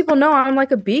 most people know I'm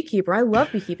like a beekeeper. I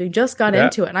love beekeeping. Just got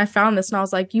into it. And I found this and I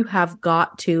was like, you have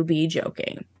got to be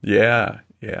joking. Yeah.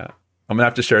 Yeah. I'm going to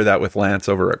have to share that with Lance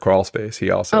over at Crawl Space. He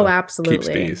also absolutely keeps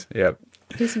bees. Yep.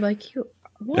 He's like,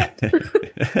 what?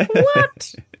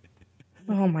 What?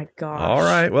 Oh my gosh. All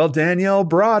right. Well, Danielle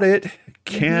brought it.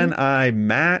 Can I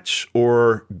match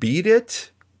or beat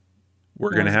it?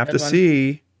 We're going to have to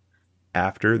see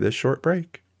after this short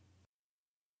break.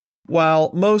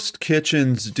 While most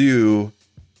kitchens do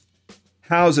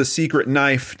house a secret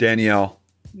knife, Danielle,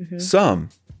 some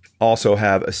also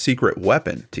have a secret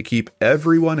weapon to keep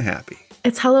everyone happy.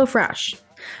 It's HelloFresh.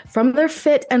 From their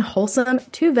fit and wholesome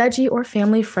to veggie or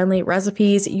family-friendly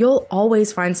recipes, you'll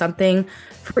always find something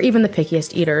for even the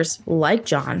pickiest eaters, like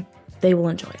John. They will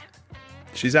enjoy it.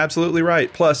 She's absolutely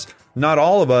right. Plus, not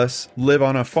all of us live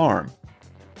on a farm,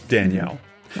 Danielle.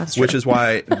 That's true. Which is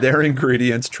why their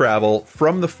ingredients travel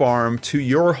from the farm to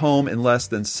your home in less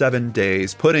than 7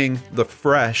 days, putting the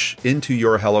fresh into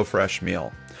your HelloFresh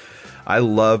meal. I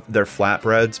love their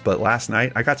flatbreads, but last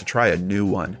night I got to try a new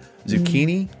one.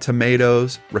 Zucchini,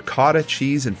 tomatoes, ricotta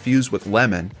cheese infused with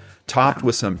lemon, topped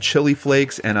with some chili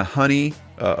flakes and a honey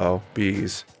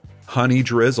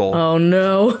drizzle. Oh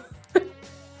no.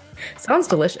 Sounds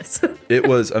delicious. It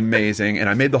was amazing, and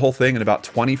I made the whole thing in about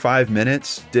 25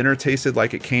 minutes. Dinner tasted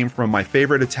like it came from my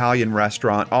favorite Italian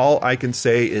restaurant. All I can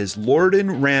say is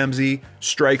Gordon Ramsay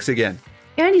strikes again.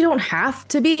 And you don't have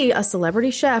to be a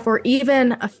celebrity chef or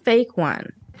even a fake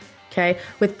one. Okay,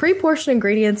 with pre-portioned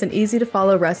ingredients and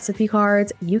easy-to-follow recipe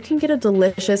cards, you can get a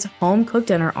delicious home-cooked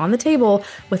dinner on the table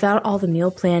without all the meal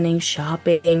planning,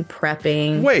 shopping,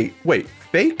 prepping. Wait,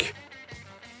 fake?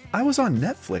 I was on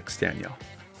Netflix, Danielle.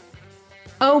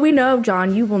 Oh, we know,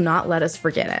 John, you will not let us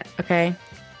forget it, okay?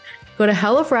 Go to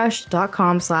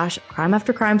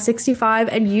HelloFresh.com/crimeaftercrime65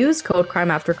 and use code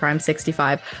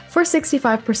crimeaftercrime65 for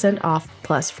 65% off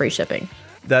plus free shipping.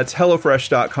 That's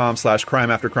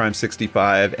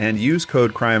HelloFresh.com/crimeaftercrime65 and use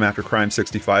code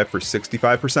crimeaftercrime65 for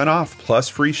 65% off plus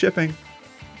free shipping.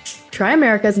 Try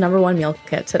America's #1 meal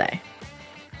kit today.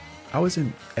 I was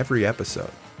in every episode.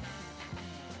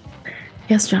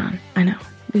 Yes, John, I know.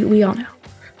 We all know.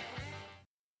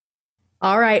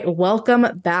 All right, welcome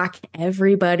back,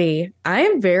 everybody. I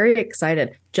am very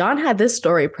excited. John had this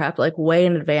story prepped like way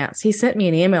in advance. He sent me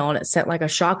an email and it sent like a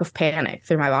shock of panic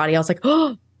through my body. I was like,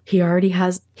 oh, he already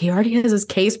has his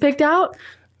case picked out.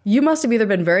 You must have either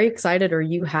been very excited or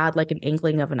you had like an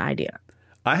inkling of an idea.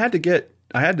 I had to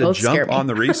jump on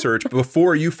the research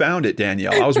before you found it,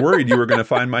 Danielle. I was worried you were going to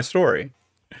find my story.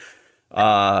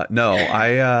 No,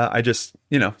 I just,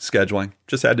 scheduling,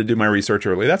 just had to do my research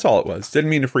early. That's all it was.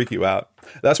 Didn't mean to freak you out.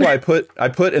 That's why I put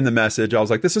in the message. I was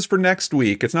like, this is for next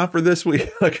week. It's not for this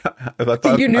week. Like I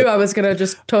thought you knew I was going to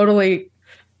just totally.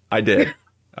 I did.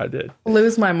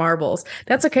 Lose my marbles.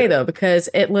 That's okay though, because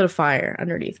it lit a fire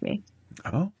underneath me.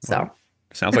 Oh, so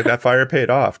sounds like that fire paid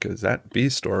off because that bee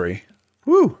story.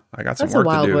 Whew, I got some work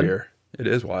to do here. It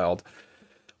is wild.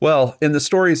 Well, in the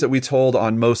stories that we told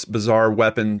on Most Bizarre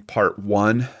Weapon Part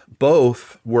 1,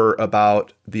 both were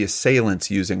about the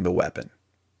assailants using the weapon.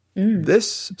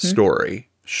 This story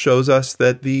shows us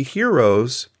that the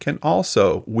heroes can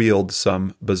also wield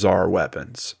some bizarre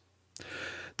weapons.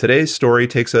 Today's story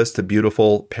takes us to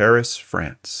beautiful Paris,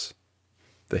 France.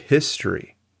 The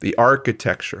history, the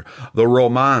architecture, the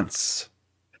romance.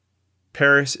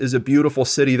 Paris is a beautiful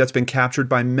city that's been captured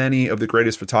by many of the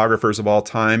greatest photographers of all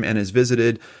time and is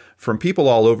visited from people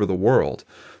all over the world.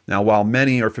 Now, while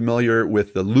many are familiar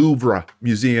with the Louvre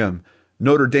Museum,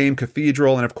 Notre Dame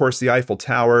Cathedral, and of course the Eiffel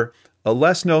Tower, a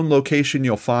less known location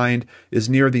you'll find is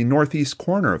near the northeast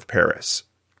corner of Paris.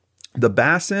 The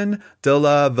Bassin de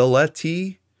la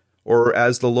Villette, or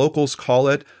as the locals call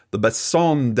it, the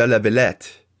Bassin de la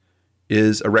Villette,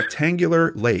 is a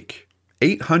rectangular lake,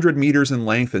 800 meters in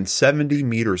length and 70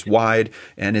 meters wide,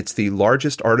 and it's the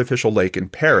largest artificial lake in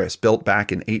Paris, built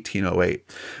back in 1808,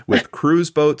 with cruise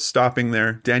boats stopping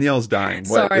there. Danielle's dying.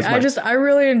 Sorry, I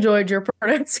really enjoyed your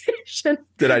pronunciation.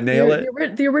 Did I nail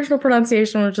it? The original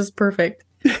pronunciation was just perfect.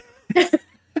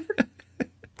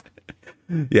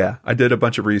 Yeah, I did a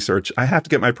bunch of research. I have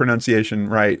to get my pronunciation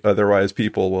right, otherwise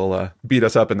people will beat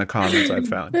us up in the comments I've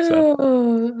found. So.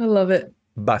 Oh, I love it.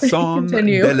 Bassin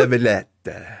Continue. de la Villette.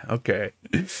 Okay.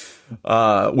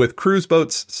 With cruise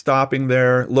boats stopping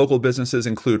there, local businesses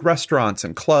include restaurants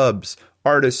and clubs,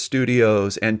 artist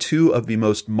studios, and two of the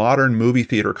most modern movie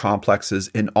theater complexes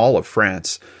in all of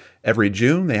France. Every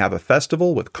June, they have a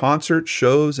festival with concerts,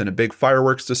 shows, and a big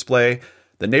fireworks display.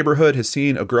 The neighborhood has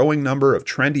seen a growing number of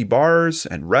trendy bars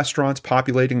and restaurants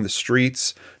populating the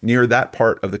streets near that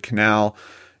part of the canal.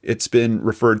 It's been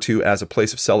referred to as a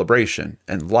place of celebration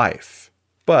and life.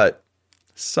 But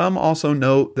some also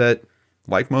note that,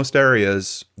 like most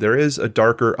areas, there is a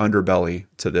darker underbelly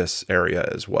to this area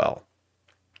as well.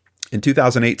 In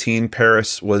 2018,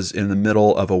 Paris was in the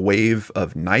middle of a wave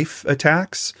of knife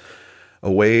attacks,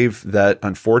 a wave that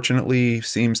unfortunately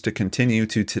seems to continue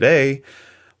to today.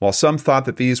 While some thought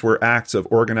that these were acts of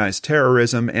organized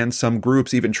terrorism and some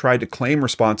groups even tried to claim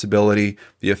responsibility,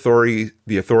 the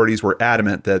authorities were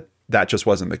adamant that that just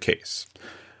wasn't the case.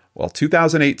 Well,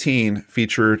 2018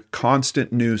 featured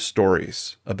constant news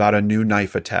stories about a new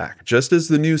knife attack, just as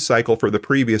the news cycle for the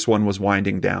previous one was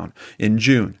winding down. In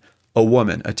June, a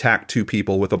woman attacked two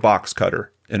people with a box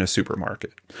cutter in a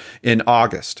supermarket. In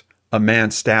August, a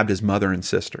man stabbed his mother and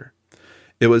sister.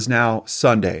 It was now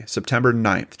Sunday, September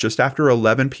 9th, just after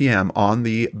 11 p.m. on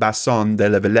the Bassin de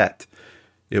la Villette.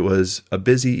 It was a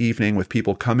busy evening with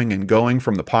people coming and going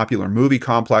from the popular movie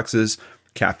complexes,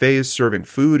 cafes serving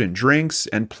food and drinks,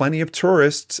 and plenty of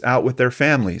tourists out with their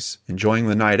families, enjoying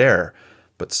the night air.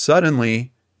 But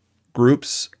suddenly,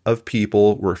 groups of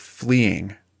people were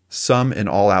fleeing, some in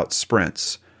all-out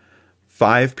sprints.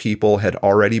 5 people had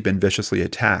already been viciously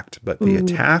attacked, but the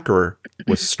attacker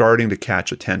was starting to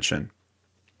catch attention.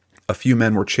 A few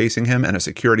men were chasing him, and a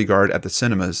security guard at the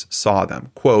cinemas saw them.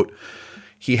 Quote,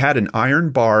 "He had an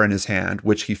iron bar in his hand,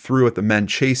 which he threw at the men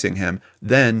chasing him.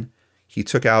 Then he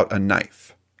took out a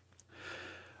knife."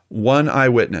 One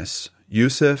eyewitness,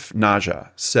 Youssef Naja,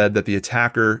 said that the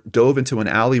attacker dove into an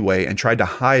alleyway and tried to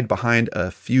hide behind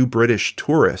a few British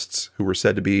tourists who were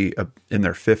said to be in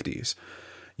their 50s.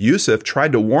 Youssef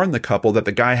tried to warn the couple that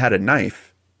the guy had a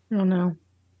knife. Oh, no.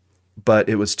 But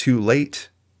it was too late.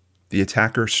 The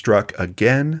attacker struck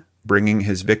again, bringing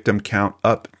his victim count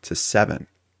up to 7.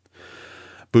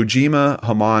 Bujima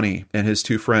Hamani and his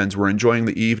 2 friends were enjoying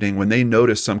the evening when they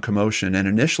noticed some commotion and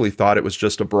initially thought it was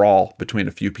just a brawl between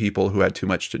a few people who had too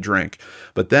much to drink.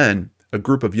 But then a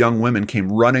group of young women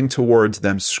came running towards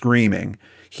them screaming,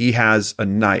 "He has a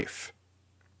knife."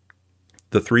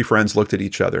 The 3 friends looked at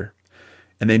each other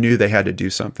and they knew they had to do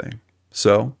something.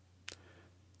 So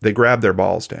they grabbed their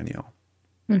balls, Danielle.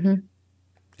 Mm-hmm.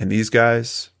 And these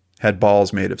guys had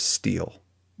balls made of steel.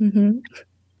 Mm-hmm.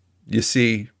 You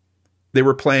see, they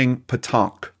were playing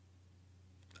pétanque,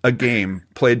 a game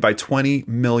played by 20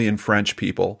 million French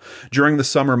people. During the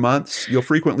summer months, you'll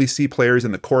frequently see players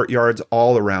in the courtyards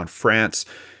all around France.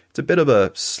 It's a bit of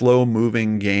a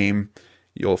slow-moving game.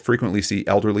 You'll frequently see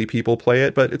elderly people play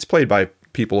it, but it's played by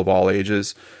people of all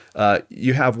ages.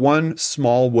 You have one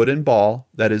small wooden ball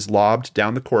that is lobbed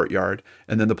down the courtyard,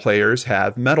 and then the players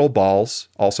have metal balls,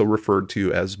 also referred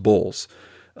to as bulls.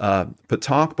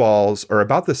 Pétanque balls are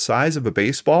about the size of a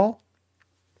baseball,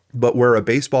 but where a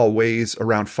baseball weighs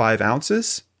around 5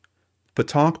 ounces,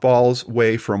 pétanque balls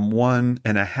weigh from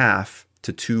 1.5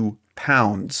 to 2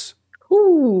 pounds.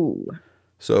 Ooh.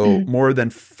 So more than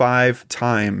 5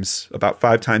 times, about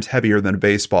 5 times heavier than a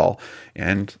baseball.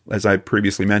 And as I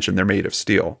previously mentioned, they're made of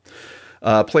steel.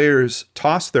 Players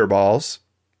toss their balls.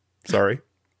 Sorry,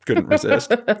 couldn't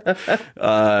resist.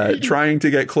 Trying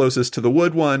to get closest to the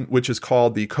wood one, which is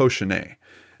called the cochonnet.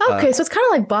 Okay, so it's kind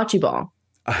of like bocce ball.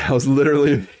 That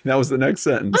was the next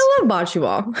sentence. I love bocce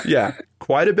ball. Yeah,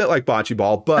 quite a bit like bocce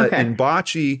ball, but in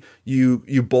bocce,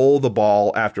 you bowl the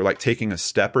ball after like taking a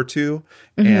step or two.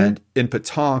 Mm-hmm. And in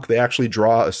pétanque, they actually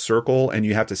draw a circle and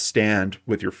you have to stand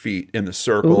with your feet in the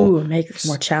circle. Ooh, make it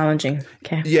more challenging.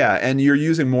 Okay. Yeah, and you're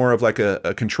using more of like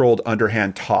a controlled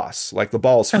underhand toss. Like the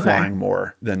ball's flying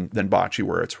more than bocce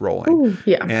where it's rolling. Ooh,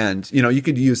 yeah. And, you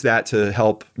could use that to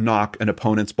help knock an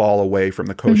opponent's ball away from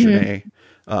the cochonnet.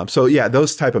 Mm-hmm. So yeah,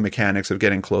 those type of mechanics of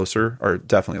getting closer are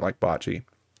definitely like bocce.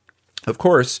 Of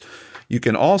course, you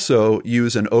can also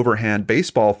use an overhand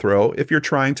baseball throw if you're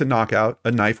trying to knock out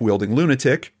a knife-wielding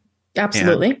lunatic.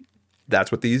 Absolutely. And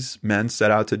that's what these men set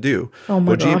out to do. Oh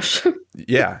my gosh.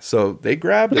 Yeah, so they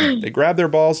grab their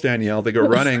balls, Danielle. They go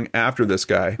running after this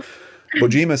guy.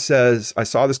 Bojima says, "I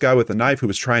saw this guy with a knife who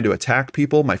was trying to attack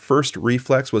people. My first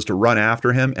reflex was to run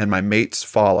after him, and my mates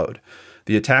followed.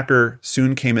 The attacker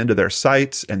soon came into their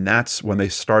sights, and that's when they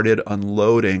started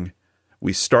unloading.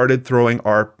 We started throwing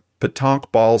our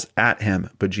pétanque balls at him,"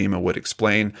 Bojima would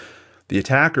explain. The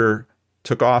attacker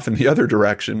took off in the other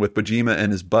direction with Bajima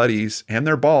and his buddies and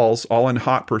their balls all in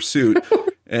hot pursuit.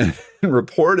 And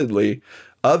reportedly,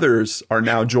 others are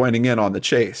now joining in on the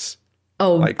chase.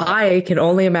 Oh, like, I can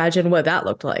only imagine what that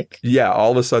looked like. Yeah,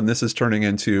 all of a sudden this is turning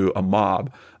into a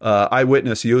mob.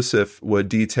 Eyewitness Yusuf would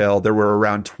detail there were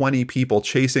around 20 people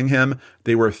chasing him.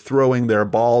 They were throwing their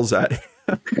balls at him.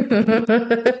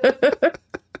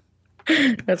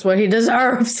 That's what he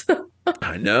deserves.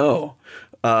 I know.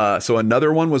 So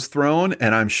another one was thrown,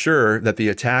 and I'm sure that the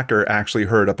attacker actually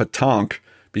heard a patonk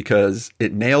because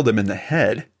it nailed him in the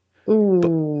head.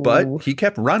 Ooh. But he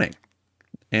kept running.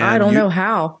 And I don't know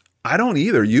how. I don't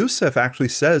either. Yusuf actually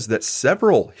says that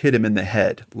several hit him in the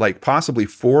head, like possibly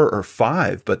 4 or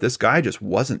 5, but this guy just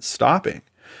wasn't stopping.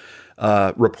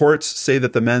 Reports say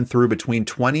that the men threw between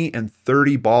 20 and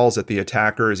 30 balls at the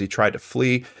attacker as he tried to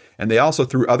flee. And they also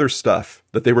threw other stuff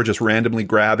that they were just randomly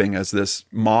grabbing as this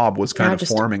mob was kind of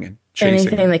forming and chasing.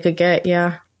 Anything they could get,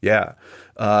 yeah. Yeah.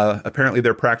 Apparently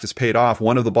their practice paid off.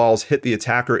 One of the balls hit the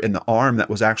attacker in the arm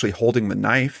that was actually holding the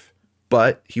knife,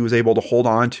 but he was able to hold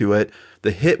on to it.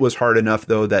 The hit was hard enough,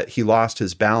 though, that he lost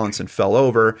his balance and fell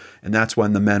over, and that's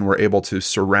when the men were able to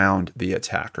surround the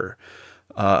attacker.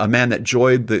 A man that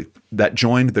joined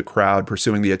the crowd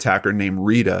pursuing the attacker named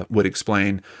Rita would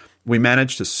explain, "We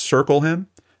managed to circle him,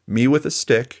 me with a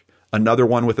stick, another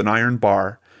one with an iron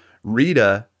bar.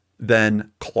 Rita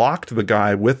then clocked the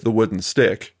guy with the wooden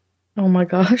stick. Oh my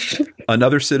gosh."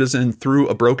 Another citizen threw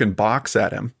a broken box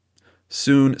at him.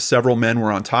 Soon, several men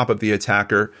were on top of the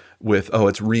attacker with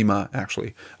Rima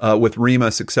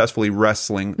successfully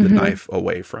wrestling the knife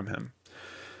away from him.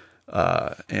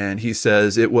 And he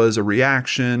says, "It was a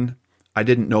reaction. I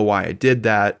didn't know why I did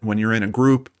that. When you're in a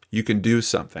group, you can do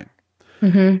something."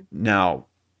 Now,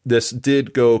 this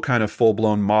did go kind of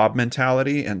full-blown mob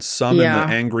mentality, and some in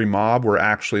the angry mob were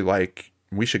actually like,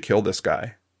 "We should kill this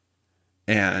guy."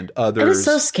 And others... It is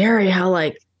so scary how,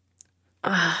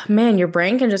 man, your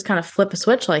brain can just kind of flip a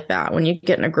switch like that when you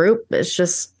get in a group. It's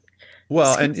just...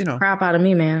 Well, and crap out of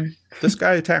me, man. This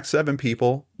guy attacked 7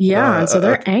 people. Yeah, and so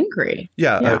they're angry.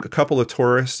 Yeah, a couple of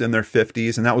tourists in their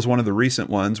 50s, and that was one of the recent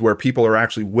ones where people are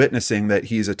actually witnessing that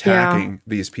he's attacking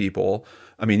these people.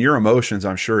 I mean, your emotions,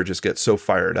 I'm sure, just get so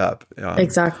fired up.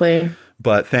 Exactly.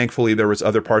 But thankfully, there was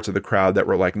other parts of the crowd that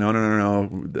were like, no,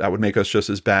 that would make us just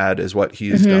as bad as what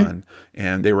he's done.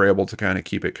 And they were able to kind of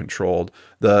keep it controlled.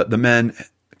 The men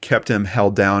kept him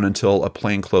held down until a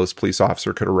plainclothes police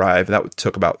officer could arrive. That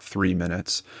took about 3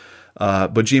 minutes.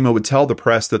 Bajima would tell the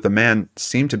press that the man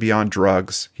seemed to be on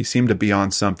drugs. He seemed to be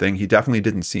on something. He definitely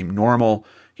didn't seem normal.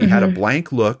 He had a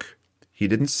blank look. He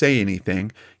didn't say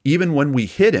anything. Even when we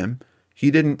hit him, he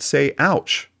didn't say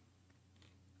ouch.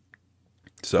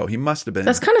 So he must have been.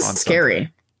 That's kind of scary.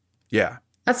 Something. Yeah.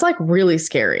 That's really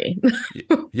scary.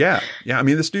 Yeah. I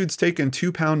mean, this dude's taking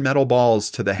 2-pound metal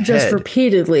balls to the head. Just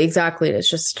repeatedly. Exactly. It's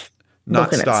just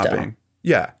not stopping.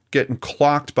 Yeah. Getting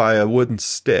clocked by a wooden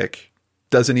stick.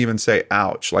 Doesn't even say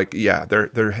ouch.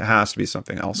 There has to be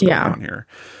something else going on here.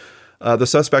 The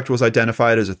suspect was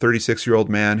identified as a 36-year-old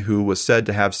man who was said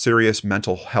to have serious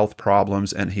mental health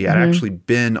problems, and he had actually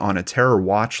been on a terror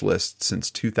watch list since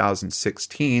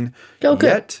 2016.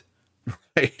 Yet,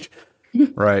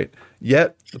 right.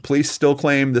 Yet, the police still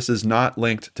claim this is not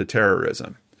linked to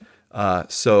terrorism.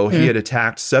 So he had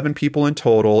attacked 7 people in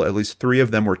total. At least 3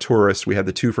 of them were tourists. We had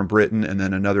the 2 from Britain and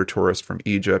then another tourist from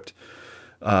Egypt.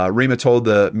 Rima told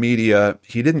the media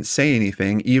he didn't say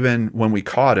anything even when we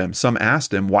caught him. Some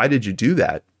asked him, "Why did you do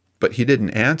that?" But he didn't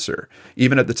answer.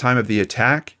 Even at the time of the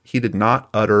attack, he did not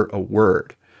utter a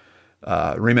word.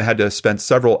 Rima had to spend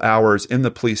several hours in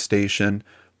the police station.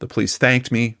 The police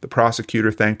thanked me. The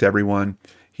prosecutor thanked everyone.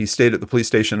 He stayed at the police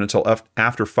station until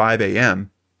after 5 a.m.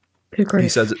 He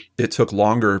says it took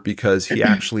longer because he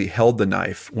actually held the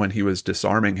knife when he was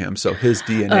disarming him. So his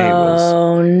DNA was...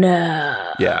 Oh,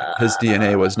 no. Yeah, his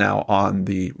DNA was now on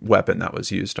the weapon that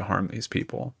was used to harm these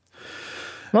people.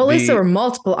 Well, at least there were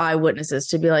multiple eyewitnesses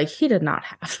to be like, he did not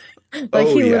have it.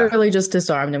 Literally just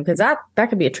disarmed him, because that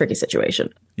could be a tricky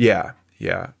situation. Yeah.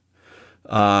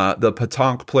 The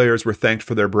Petanque players were thanked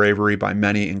for their bravery by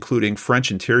many, including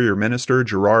French Interior Minister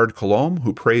Gerard Collomb,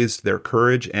 who praised their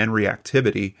courage and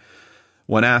reactivity.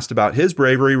 When asked about his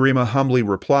bravery, Rima humbly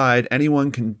replied,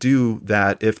 "Anyone can do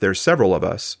that if there's several of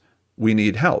us. We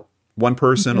need help. One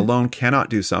person alone cannot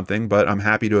do something, but I'm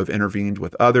happy to have intervened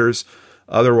with others.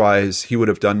 Otherwise, he would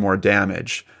have done more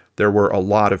damage. There were a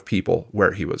lot of people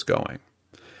where he was going."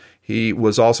 He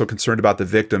was also concerned about the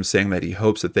victims, saying that he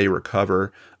hopes that they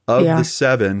recover. Of the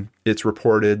 7, it's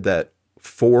reported that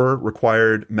 4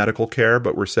 required medical care,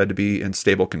 but were said to be in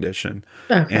stable condition.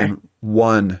 Okay. And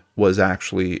 1 was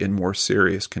actually in more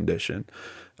serious condition.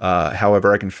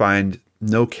 However, I can find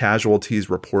no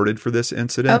casualties reported for this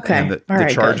incident. Okay. And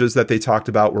the charges that they talked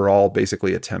about were all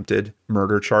basically attempted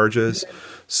murder charges.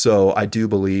 So I do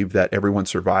believe that everyone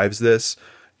survives this.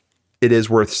 It is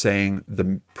worth saying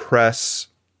the press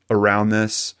around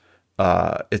this,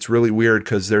 it's really weird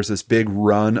because there's this big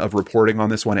run of reporting on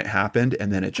this when it happened,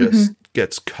 and then it just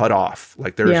gets cut off.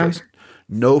 Like there's just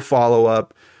no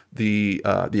follow-up. The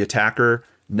attacker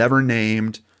never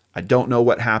named. I don't know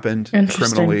what happened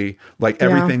criminally. Like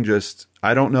everything just,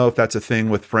 I don't know if that's a thing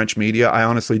with French media. I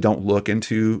honestly don't look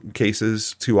into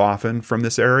cases too often from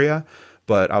this area,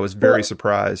 but I was very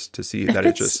surprised to see that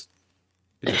it just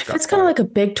it's kind of like a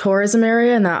big tourism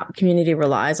area and that community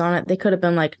relies on it. They could have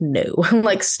been like, no,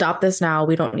 like stop this now.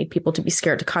 We don't need people to be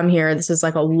scared to come here. This is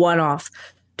like a one-off,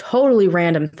 totally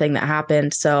random thing that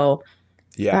happened. So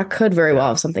that could very well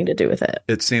have something to do with it.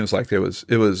 It seems like it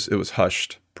was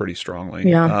hushed pretty strongly.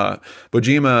 Yeah.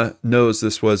 Bojima knows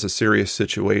this was a serious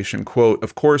situation. Quote,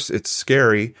 "Of course, it's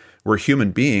scary. We're human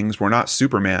beings. We're not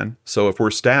Superman. So if we're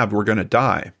stabbed, we're going to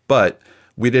die. But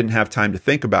we didn't have time to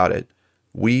think about it.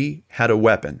 We had a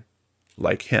weapon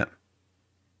like him."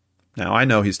 Now, I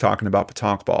know he's talking about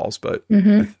petanque balls, but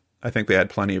I think they had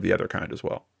plenty of the other kind as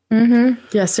well.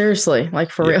 Yeah, seriously. Like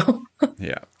for real.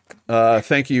 Yeah.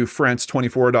 Thank you,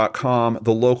 France24.com,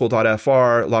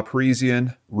 thelocal.fr, La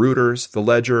Parisienne, Reuters, The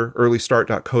Ledger,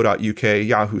 earlystart.co.uk,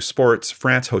 Yahoo Sports,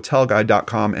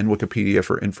 FranceHotelGuide.com, and Wikipedia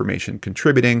for information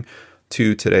contributing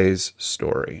to today's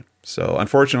story. So,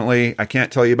 unfortunately, I can't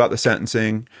tell you about the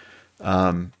sentencing.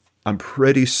 I'm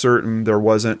pretty certain there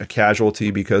wasn't a casualty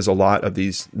because a lot of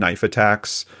these knife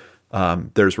attacks,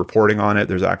 there's reporting on it.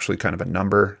 There's actually kind of a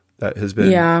number that has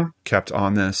been kept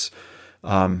on this.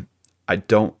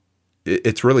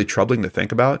 It's really troubling to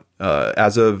think about.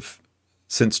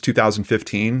 Since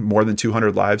 2015, more than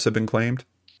 200 lives have been claimed.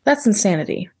 That's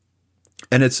insanity.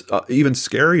 And it's even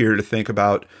scarier to think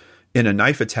about in a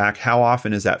knife attack, how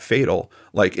often is that fatal?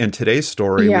 Like in today's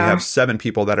story, we have 7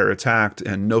 people that are attacked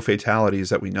and no fatalities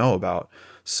that we know about.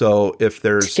 So if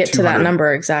there's to get to that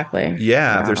number, exactly.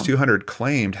 Yeah, if there's 200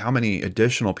 claimed, how many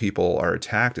additional people are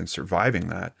attacked and surviving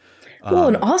that? Well,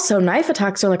 and also knife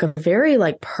attacks are like a very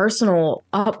like personal,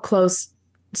 up close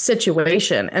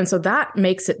situation. And so that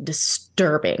makes it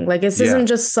disturbing. Like this isn't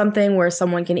just something where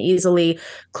someone can easily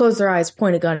close their eyes,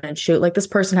 point a gun and shoot. Like this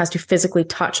person has to physically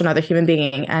touch another human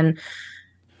being. And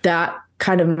that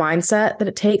kind of mindset that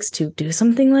it takes to do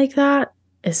something like that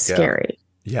is scary.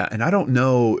 Yeah. And I don't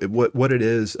know what it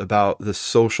is about the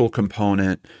social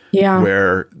component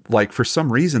where like for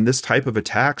some reason this type of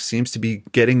attack seems to be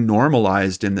getting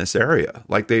normalized in this area.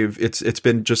 Like it's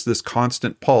been just this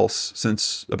constant pulse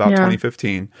since about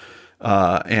 2015.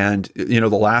 And the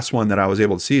last one that I was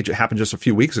able to see, it happened just a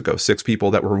few weeks ago, 6 people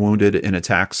that were wounded in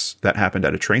attacks that happened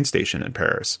at a train station in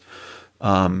Paris.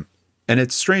 And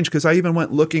it's strange because I even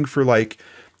went looking for like,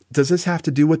 does this have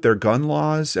to do with their gun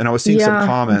laws? And I was seeing some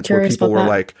comments where people were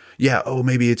like,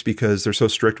 maybe it's because they're so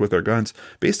strict with their guns.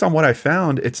 Based on what I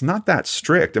found, it's not that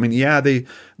strict. I mean,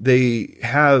 they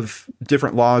have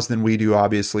different laws than we do,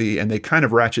 obviously, and they kind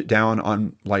of ratchet down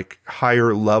on like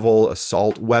higher level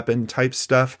assault weapon type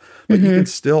stuff, but you can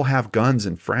still have guns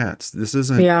in France. This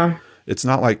isn't, it's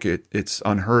not like it's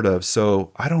unheard of.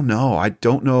 So I don't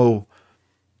know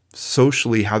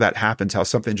socially how that happens, how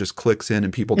something just clicks in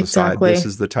and people decide this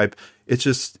is the type.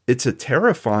 It's a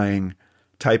terrifying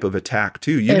type of attack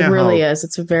too. It really is.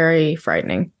 It's very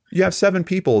frightening. You have 7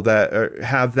 people that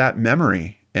have that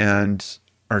memory and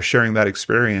are sharing that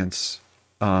experience.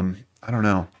 I don't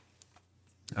know.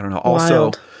 Also,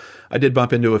 Wild. I did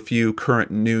bump into a few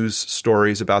current news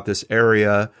stories about this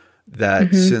area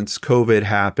that since COVID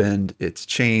happened, it's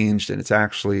changed, and it's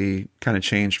actually kind of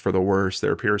changed for the worse.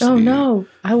 There appears to be. Oh, no.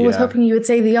 I was hoping you would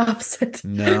say the opposite.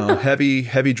 No,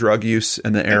 heavy drug use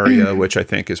in the area, which I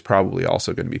think is probably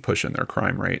also going to be pushing their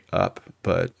crime rate up.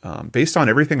 But based on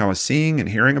everything I was seeing and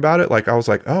hearing about it, like I was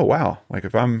like, oh, wow. Like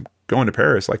if I'm going to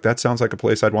Paris, like that sounds like a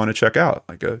place I'd want to check out.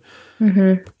 Like a,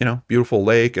 beautiful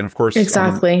lake. And of course,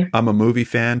 I'm a movie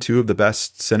fan. 2 of the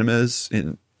best cinemas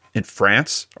in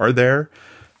France are there.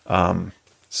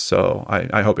 So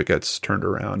I hope it gets turned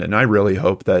around, and I really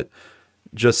hope that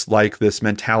just like this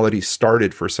mentality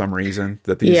started for some reason,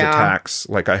 that these attacks,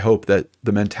 like I hope that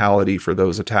the mentality for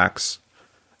those attacks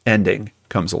ending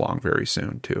comes along very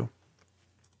soon too.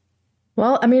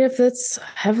 Well, I mean, if it's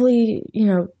heavy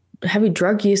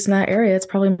drug use in that area, it's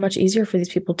probably much easier for these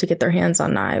people to get their hands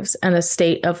on knives, and a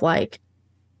state of like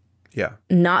Yeah.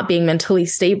 not being mentally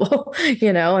stable,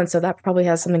 and so that probably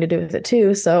has something to do with it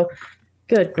too. So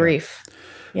good grief.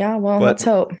 Yeah, well, But let's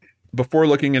hope. before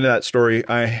looking into that story,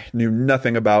 I knew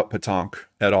nothing about Petanque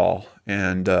at all.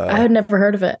 And I had never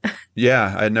heard of it.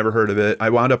 yeah, I had never heard of it. I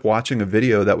wound up watching a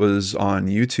video that was on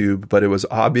YouTube, but it was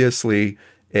obviously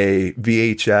a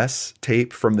VHS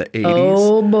tape from the 80s.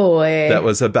 Oh, boy. That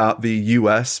was about the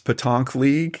U.S. Petanque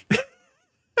League.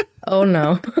 Oh,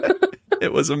 no.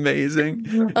 It was amazing.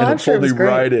 And I'm it sure it pulled was me great.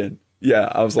 right in.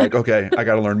 Yeah, I was like, okay, I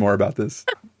got to learn more about this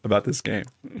game.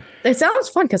 It sounds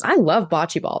fun because I love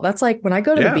bocce ball. That's like when I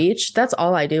go to the Yeah. beach, that's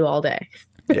all I do all day.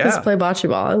 Yeah. Is play bocce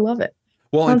ball. I love it.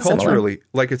 Well, and Sounds similar. culturally,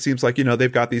 like it seems like,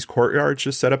 they've got these courtyards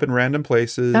just set up in random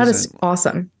places. That is and,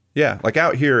 awesome. yeah, like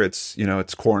out here, it's,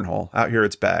 it's cornhole. Out here,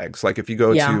 it's bags. Like if you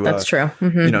go Yeah, to, that's true.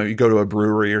 Mhm. you go to a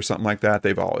brewery or something like that,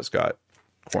 they've always got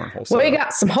cornhole set Well, we up.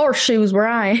 got some horseshoes where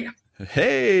I am.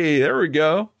 Hey, there we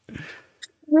go.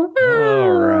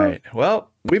 All right. Well,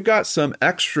 we've got some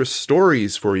extra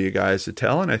stories for you guys to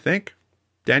tell, and I think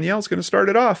Danielle's going to start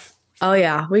it off. Oh,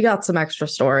 yeah. We got some extra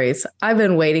stories. I've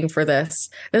been waiting for this.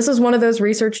 This was one of those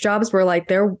research jobs where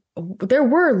there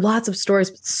were lots of stories,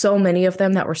 but so many of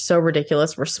them that were so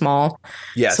ridiculous were small.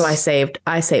 Yes. So I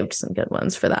saved some good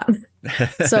ones for that.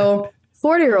 So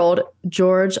 40-year-old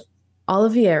George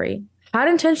Olivieri had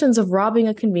intentions of robbing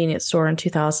a convenience store in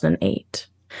 2008.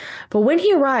 But when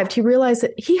he arrived, he realized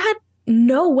that he had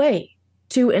no way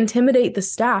to intimidate the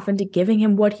staff into giving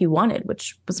him what he wanted,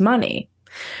 which was money.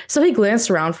 So he glanced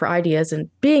around for ideas, and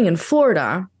being in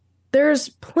Florida, there's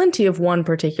plenty of one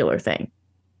particular thing.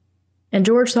 And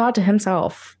George thought to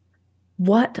himself,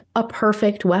 what a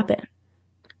perfect weapon.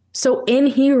 So in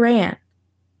he ran,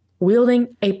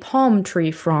 wielding a palm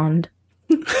tree frond.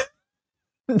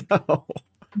 No.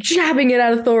 Jabbing it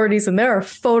at authorities, and there are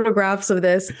photographs of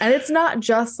this, and it's not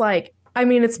just like,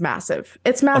 it's massive.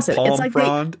 It's massive. A palm it's like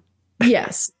frond?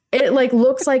 yes, it like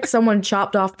looks like someone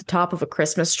chopped off the top of a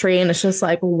Christmas tree, and it's just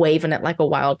like waving it like a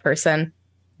wild person.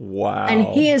 Wow. And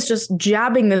he is just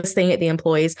jabbing this thing at the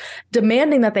employees,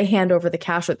 demanding that they hand over the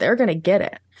cash, that they're going to get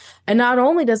it. And not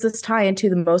only does this tie into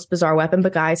the most bizarre weapon,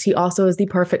 but guys, he also is the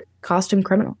perfect costume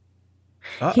criminal.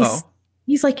 Uh-oh.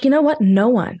 He's like, you know what? No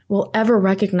one will ever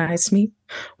recognize me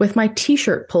with my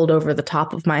t-shirt pulled over the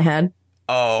top of my head.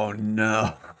 Oh,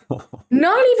 no.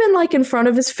 Not even like in front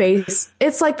of his face.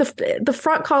 It's like the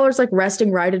front collar's like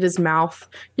resting right at his mouth.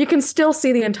 You can still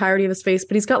see the entirety of his face,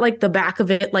 but he's got like the back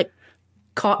of it like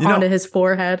caught onto his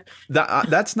forehead.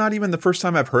 That's not even the first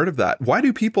time I've heard of that. Why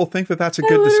do people think that that's a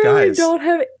good I disguise? don't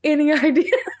have any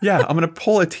idea. Yeah, I'm going to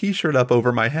pull a t-shirt up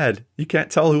over my head. You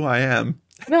can't tell who I am.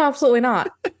 No, absolutely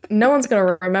not. No one's going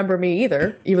to remember me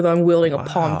either, even though I'm wielding a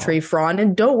palm tree frond.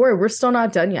 And don't worry, we're still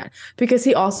not done yet, because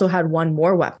he also had one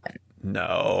more weapon.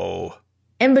 No.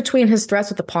 In between his threats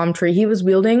with the palm tree, he was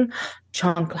wielding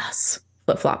chanclas,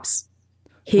 flip-flops.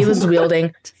 He was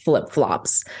wielding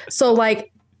flip-flops. So,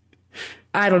 like,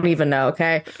 I don't even know,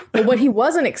 okay? But what he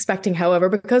wasn't expecting, however,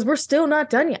 because we're still not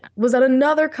done yet, was that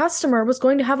another customer was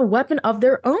going to have a weapon of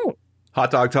their own. Hot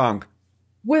dog tongue.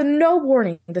 With no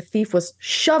warning, the thief was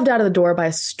shoved out of the door by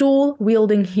a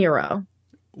stool-wielding hero.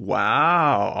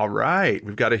 Wow. All right.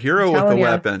 We've got a hero with a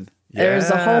weapon. There's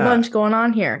a whole Yeah. bunch going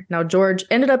on here. Now, George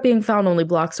ended up being found only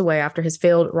blocks away after his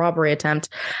failed robbery attempt,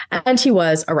 and he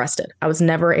was arrested. I was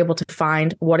never able to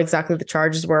find what exactly the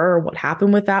charges were or what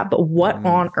happened with that, but what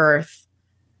on earth?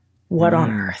 What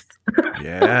on earth?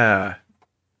 Yeah.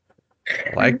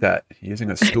 I like that.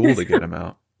 Using a stool to get him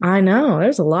out. I know.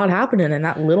 There's a lot happening in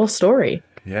that little story.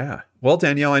 Yeah. Well,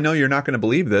 Danielle, I know you're not going to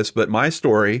believe this, but my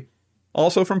story,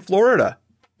 also from Florida.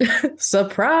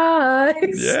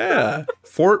 Surprise! Yeah.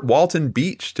 Fort Walton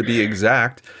Beach, to be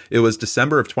exact. It was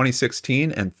December of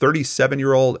 2016, and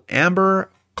 37-year-old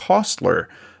Amber Kostler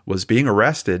was being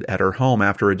arrested at her home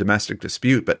after a domestic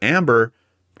dispute. But Amber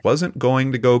wasn't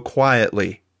going to go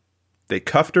quietly. They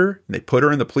cuffed her, they put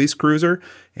her in the police cruiser,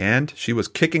 and she was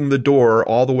kicking the door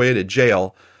all the way to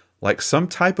jail. Like some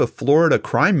type of Florida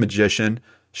crime magician,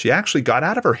 she actually got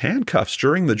out of her handcuffs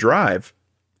during the drive.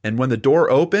 And when the door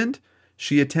opened,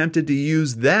 she attempted to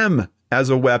use them as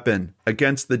a weapon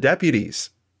against the deputies.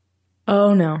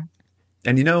 Oh, no.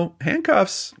 And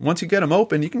handcuffs, once you get them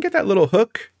open, you can get that little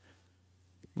hook,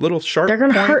 little sharp They're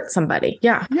going to point. hurt somebody.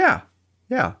 Yeah. Yeah.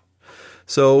 Yeah.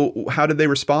 So how did they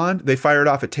respond? They fired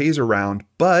off a taser round,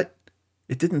 but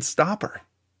it didn't stop her.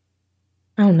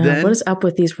 Oh, no. Then- What is up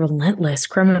with these relentless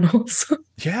criminals?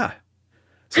 Yeah.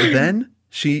 So then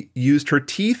she used her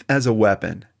teeth as a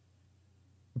weapon,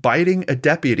 biting a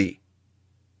deputy.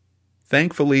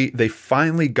 Thankfully, they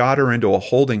finally got her into a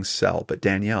holding cell, but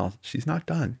Danielle, she's not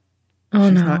done. Oh,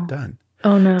 She's no. not done.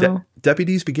 Oh, no.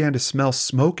 Deputies began to smell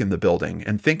smoke in the building,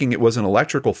 and thinking it was an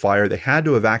electrical fire, they had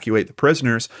to evacuate the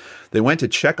prisoners. They went to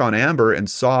check on Amber and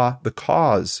saw the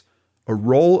cause. A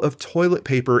roll of toilet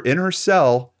paper in her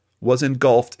cell was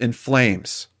engulfed in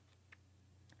flames.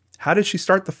 How did she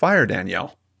start the fire,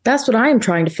 Danielle? That's what I am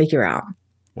trying to figure out.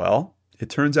 Well, it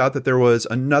turns out that there was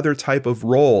another type of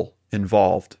roll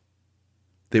involved.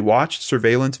 They watched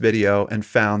surveillance video and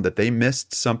found that they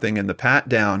missed something in the pat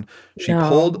down. She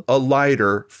pulled a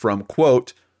lighter from,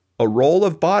 quote, a roll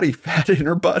of body fat in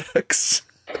her buttocks.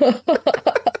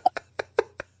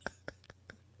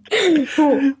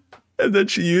 And then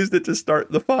she used it to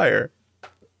start the fire.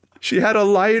 She had a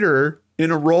lighter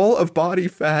in a roll of body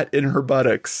fat in her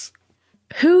buttocks.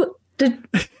 Who did...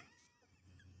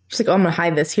 She's like, oh, I'm going to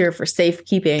hide this here for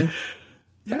safekeeping.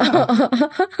 Yeah.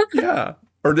 Yeah.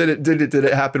 Or did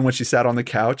it happen when she sat on the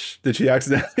couch? Did she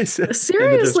accidentally sit?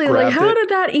 Seriously, like how did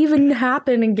that even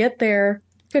happen and get there?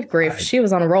 Good grief, she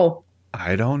was on a roll.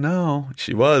 I don't know.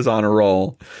 She was on a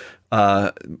roll.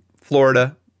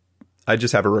 Florida, I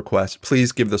just have a request.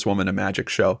 Please give this woman a magic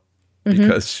show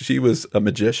because she was a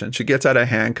magician. She gets out of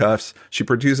handcuffs. She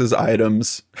produces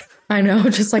items. I know,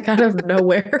 just like out of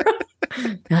nowhere.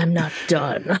 I'm not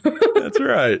done. That's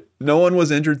right. No one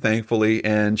was injured, thankfully,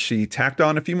 and she tacked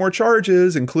on a few more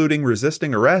charges, including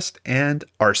resisting arrest and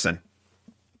arson.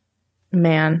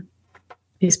 Man,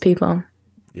 these people.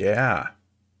 Yeah.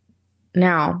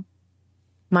 Now,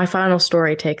 my final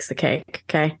story takes the cake,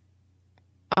 okay?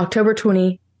 October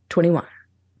 2021. Okay.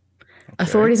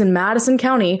 Authorities in Madison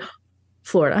County,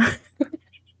 Florida.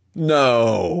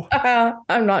 No.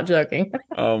 I'm not joking.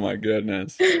 Oh, my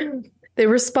goodness. They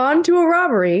respond to a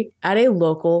robbery at a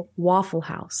local Waffle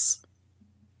House.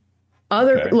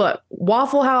 Look,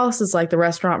 Waffle House is like the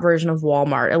restaurant version of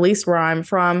Walmart, at least where I'm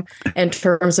from, in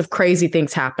terms of crazy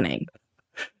things happening.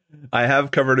 I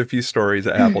have covered a few stories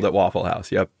that happened at Waffle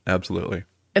House. Yep, absolutely.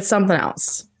 It's something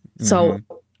else. So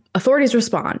authorities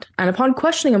respond, and upon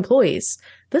questioning employees,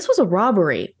 this was a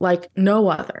robbery like no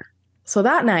other. So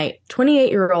that night,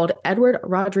 28-year-old Edward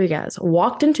Rodriguez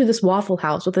walked into this Waffle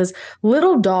House with his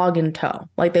little dog in tow.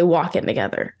 Like they walk in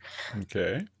together.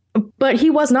 Okay. But he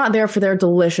was not there for their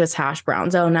delicious hash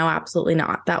browns. Oh, no, absolutely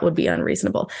not. That would be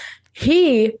unreasonable.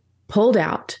 He pulled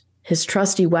out his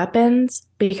trusty weapons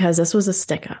because this was a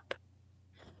stick-up.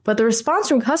 But the response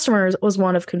from customers was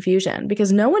one of confusion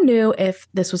because no one knew if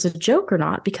this was a joke or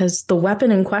not because the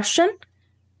weapon in question...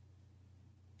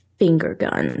 finger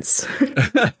guns.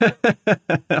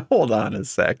 Hold on a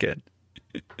second.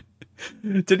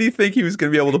 Did he think he was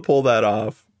going to be able to pull that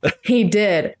off? He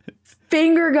did.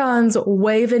 Finger guns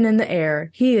waving in the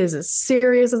air. He is as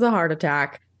serious as a heart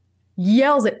attack.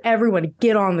 Yells at everyone to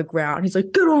get on the ground. He's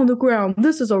like, get on the ground.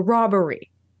 This is a robbery.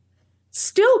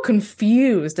 Still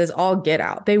confused as all get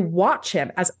out. They watch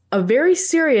him as a very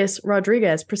serious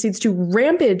Rodriguez proceeds to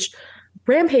rampage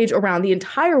around the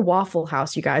entire Waffle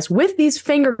House, you guys, with these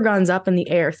finger guns up in the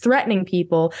air, threatening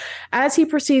people as he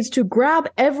proceeds to grab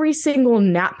every single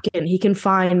napkin he can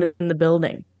find in the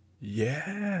building.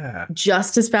 Yeah.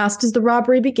 Just as fast as the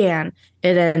robbery began,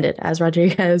 it ended as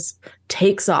Rodriguez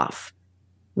takes off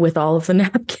with all of the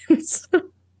napkins.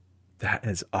 That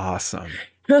is awesome.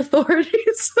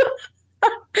 Authorities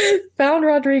found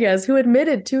Rodriguez, who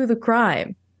admitted to the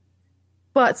crime.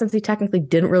 But since he technically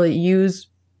didn't really use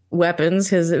weapons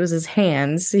because it was his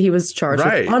hands, he was charged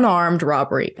with unarmed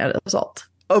robbery and assault.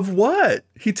 Of what?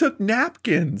 He took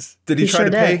napkins. Did he try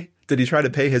to pay? Did he try to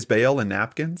pay his bail in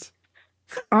napkins?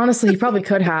 Honestly, he probably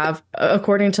could have,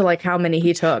 according to like how many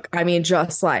he took. I mean,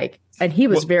 just like, and he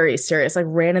was very serious, like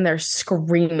ran in there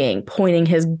screaming, pointing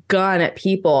his gun at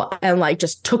people and like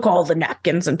just took all the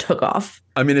napkins and took off.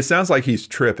 I mean, it sounds like he's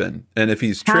tripping. And if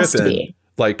he's tripping,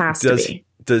 like,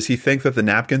 does he think that the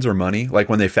napkins are money? Like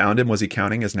when they found him, was he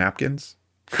counting his napkins?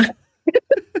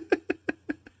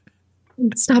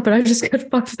 Stop it. I just got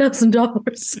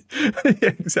 $5,000. Yeah,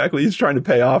 exactly. He's trying to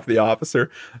pay off the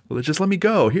officer. Well, just let me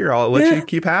go. Here, I'll let you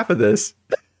keep half of this.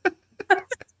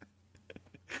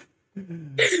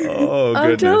 Oh, goodness.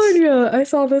 I'm telling you, I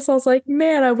saw this. I was like,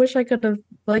 man, I wish I could have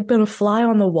like been a fly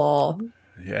on the wall.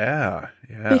 Yeah.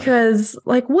 Yeah. Because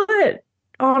like what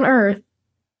on earth?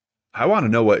 I want to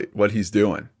know what he's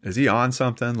doing. Is he on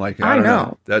something? Like, I don't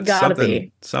know. That's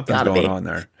something's going on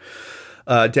there.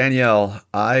 Danielle,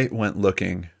 I went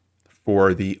looking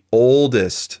for the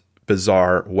oldest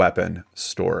bizarre weapon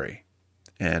story.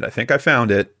 And I think I found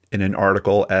it in an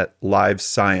article at Live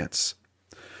Science.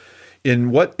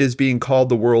 In what is being called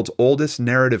the world's oldest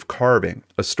narrative carving,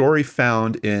 a story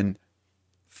found in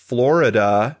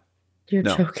Florida. You're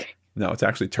joking. No, it's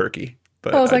actually Turkey.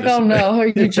 But I was like, oh no, are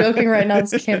you joking right now?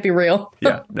 This can't be real.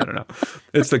 Yeah, no.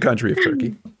 It's the country of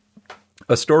Turkey.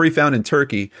 A story found in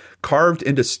Turkey, carved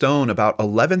into stone about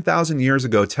 11,000 years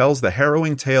ago, tells the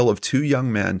harrowing tale of two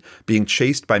young men being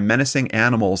chased by menacing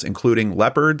animals, including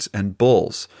leopards and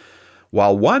bulls.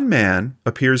 While one man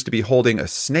appears to be holding a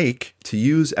snake to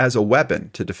use as a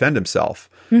weapon to defend himself,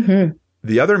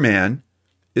 the other man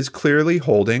is clearly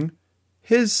holding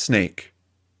his snake.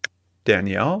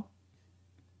 Danielle?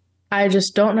 I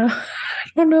just don't know. I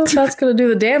don't know if that's going to do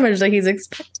the damage that he's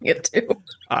expecting it to.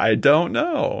 I don't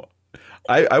know.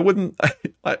 I wouldn't.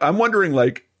 I'm wondering,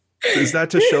 like, is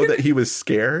that to show that he was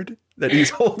scared that he's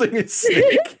holding his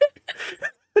snake?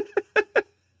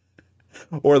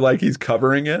 Or like he's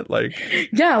covering it? Like,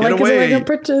 yeah, like is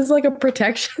it like a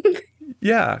protection?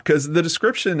 Yeah, because the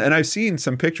description, and I've seen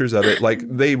some pictures of it, like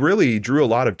they really drew a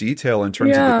lot of detail in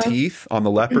terms of the teeth on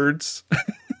the leopards.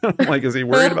 Like, is he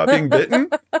worried about being bitten?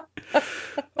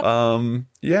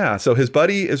 Yeah, so his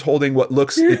buddy is holding what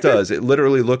it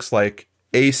literally looks like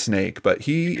a snake, but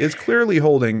he is clearly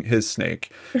holding his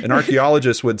snake. An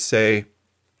archaeologist would say,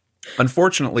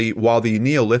 unfortunately, while the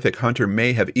Neolithic hunter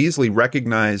may have easily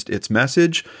recognized its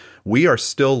message, we are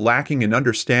still lacking an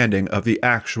understanding of the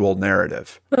actual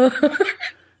narrative.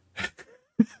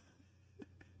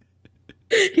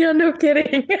 Yeah, no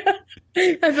kidding.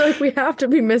 I feel like we have to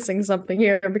be missing something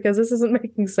here because this isn't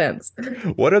making sense.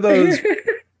 What are those?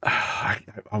 I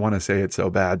want to say it so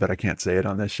bad, but I can't say it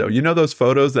on this show. You know those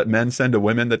photos that men send to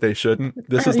women that they shouldn't?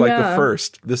 This is like the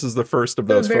first. This is the first of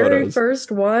those photos. The very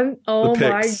first one? Oh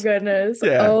my goodness.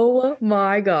 Yeah. Oh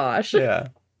my gosh. Yeah.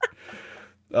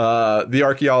 The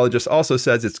archaeologist also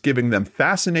says it's giving them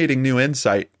fascinating new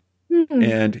insight,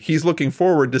 and he's looking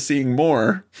forward to seeing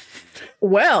more.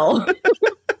 Well,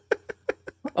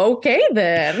 okay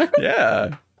then.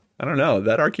 Yeah. I don't know.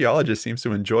 That archaeologist seems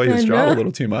to enjoy his job a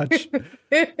little too much.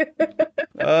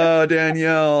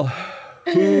 Danielle,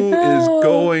 who is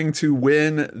going to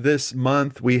win this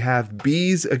month? We have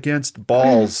bees against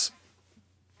balls.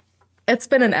 It's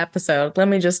been an episode. Let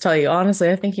me just tell you,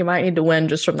 honestly, I think you might need to win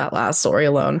just from that last story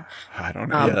alone. I don't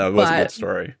know. Yeah, that was a good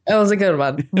story. It was a good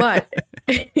one. But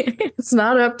it's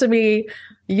not up to me.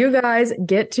 You guys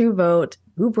get to vote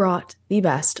who brought the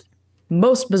best,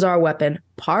 most bizarre weapon,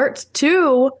 part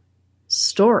 2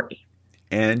 story.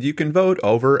 And you can vote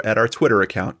over at our Twitter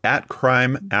account at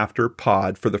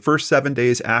CrimeAfterPod for the first 7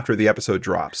 days after the episode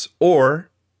drops. Or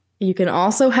you can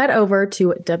also head over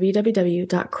to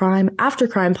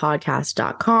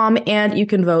www.crimeaftercrimepodcast.com and you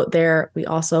can vote there. We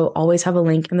also always have a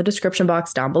link in the description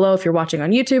box down below if you're watching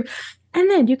on YouTube. And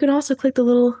then you can also click the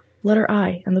little letter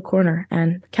I in the corner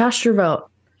and cast your vote.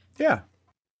 Yeah.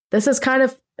 This is kind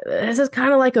of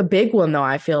like a big one, though,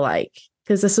 I feel like,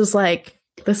 because this is a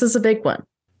big one.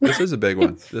 This is a big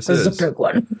one. This is a big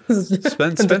one.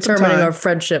 Spend determining some time. Our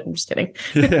friendship. I'm just kidding.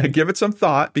 Yeah, give it some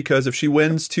thought, because if she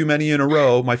wins too many in a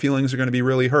row, my feelings are going to be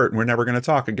really hurt and we're never going to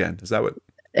talk again. Is that what?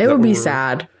 It would be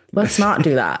sad. Let's not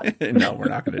do that. No, we're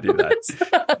not going to do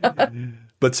that.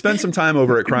 But spend some time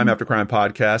over at Crime After Crime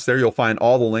Podcast. There you'll find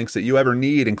all the links that you ever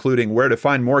need, including where to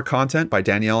find more content by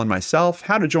Danielle and myself,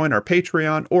 how to join our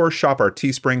Patreon, or shop our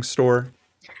Teespring store.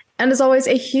 And as always,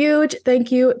 a huge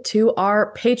thank you to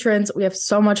our patrons. We have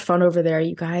so much fun over there.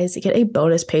 You guys get a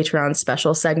bonus Patreon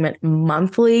special segment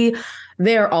monthly.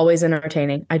 They are always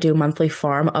entertaining. I do monthly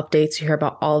farm updates. You hear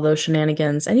about all those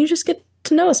shenanigans, and you just get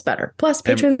to know us better. Plus,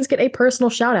 patrons get a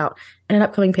personal shout out and an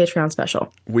upcoming Patreon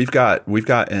special. We've got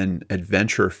an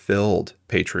adventure-filled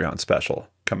Patreon special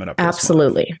coming up.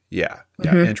 Absolutely. Yeah.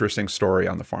 Interesting story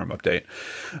on the farm update.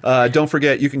 Don't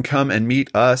forget, you can come and meet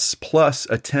us, plus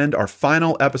attend our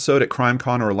final episode at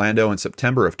CrimeCon Orlando in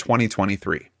September of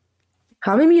 2023.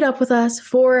 Come and meet up with us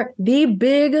for the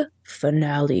big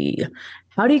finale.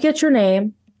 How do you get your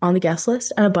name on the guest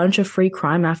list and a bunch of free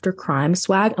Crime After Crime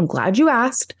swag? I'm glad you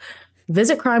asked.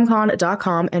 Visit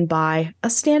crimecon.com and buy a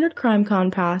standard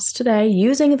CrimeCon pass today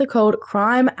using the code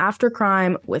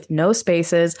CrimeAfterCrime with no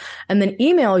spaces, and then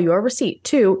email your receipt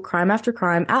to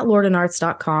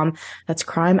crimeaftercrime@lordandarts.com. That's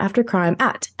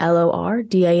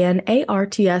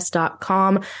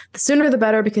crimeaftercrime@LORDANARTS.com. The sooner the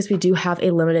better, because we do have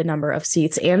a limited number of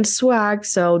seats and swag,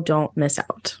 so don't miss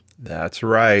out. That's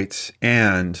right.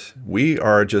 And we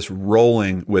are just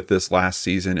rolling with this last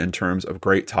season in terms of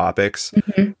great topics.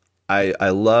 Mm-hmm. I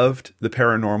loved the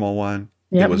paranormal one.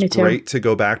 Yep, it was great to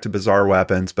go back to bizarre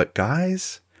weapons. But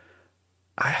guys,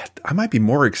 I might be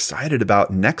more excited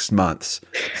about next month's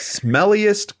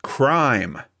Smelliest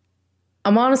Crime.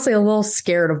 I'm honestly a little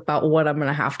scared about what I'm going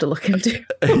to have to look into.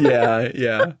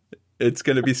 Yeah. It's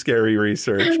going to be scary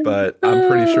research, but I'm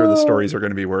pretty sure the stories are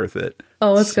going to be worth it.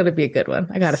 Oh, it's going to be a good one.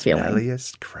 I got a feeling.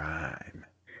 Smelliest Crime.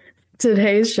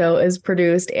 Today's show is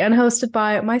produced and hosted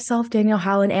by myself, Danielle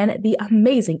Howland, and the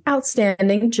amazing,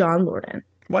 outstanding John Lorden.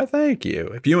 Why, thank you.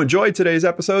 If you enjoyed today's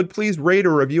episode, please rate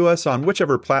or review us on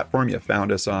whichever platform you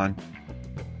found us on.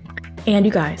 And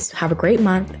you guys, have a great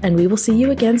month, and we will see you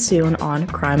again soon on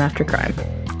Crime After Crime.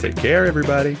 Take care,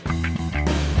 everybody.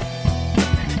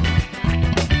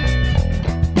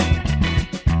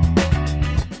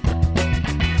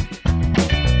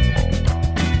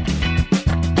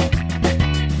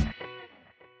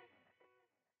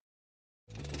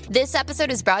 This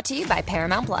episode is brought to you by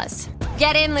Paramount Plus.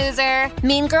 Get in, loser!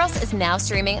 Mean Girls is now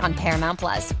streaming on Paramount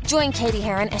Plus. Join Katie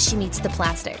Heron as she meets the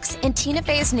plastics in Tina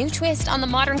Fey's new twist on the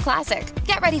modern classic.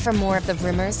 Get ready for more of the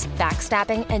rumors,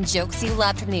 backstabbing, and jokes you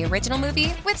loved from the original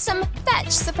movie with some fetch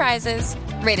surprises.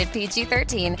 Rated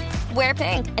PG-13. Wear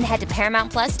pink and head to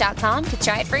ParamountPlus.com to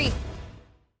try it free.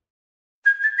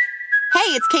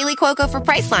 Hey, it's Kaylee Cuoco for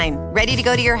Priceline. Ready to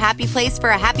go to your happy place for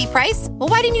a happy price? Well,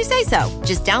 why didn't you say so?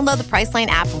 Just download the Priceline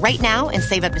app right now and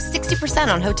save up to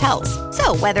 60% on hotels.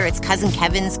 So whether it's Cousin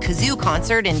Kevin's Kazoo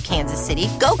Concert in Kansas City,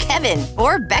 go Kevin,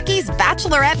 or Becky's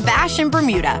Bachelorette Bash in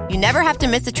Bermuda, you never have to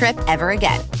miss a trip ever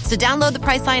again. So download the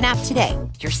Priceline app today.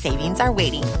 Your savings are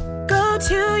waiting. Go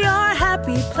to your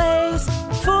happy place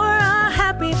for a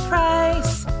happy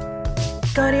price.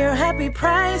 Go to your happy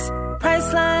price,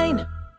 Priceline.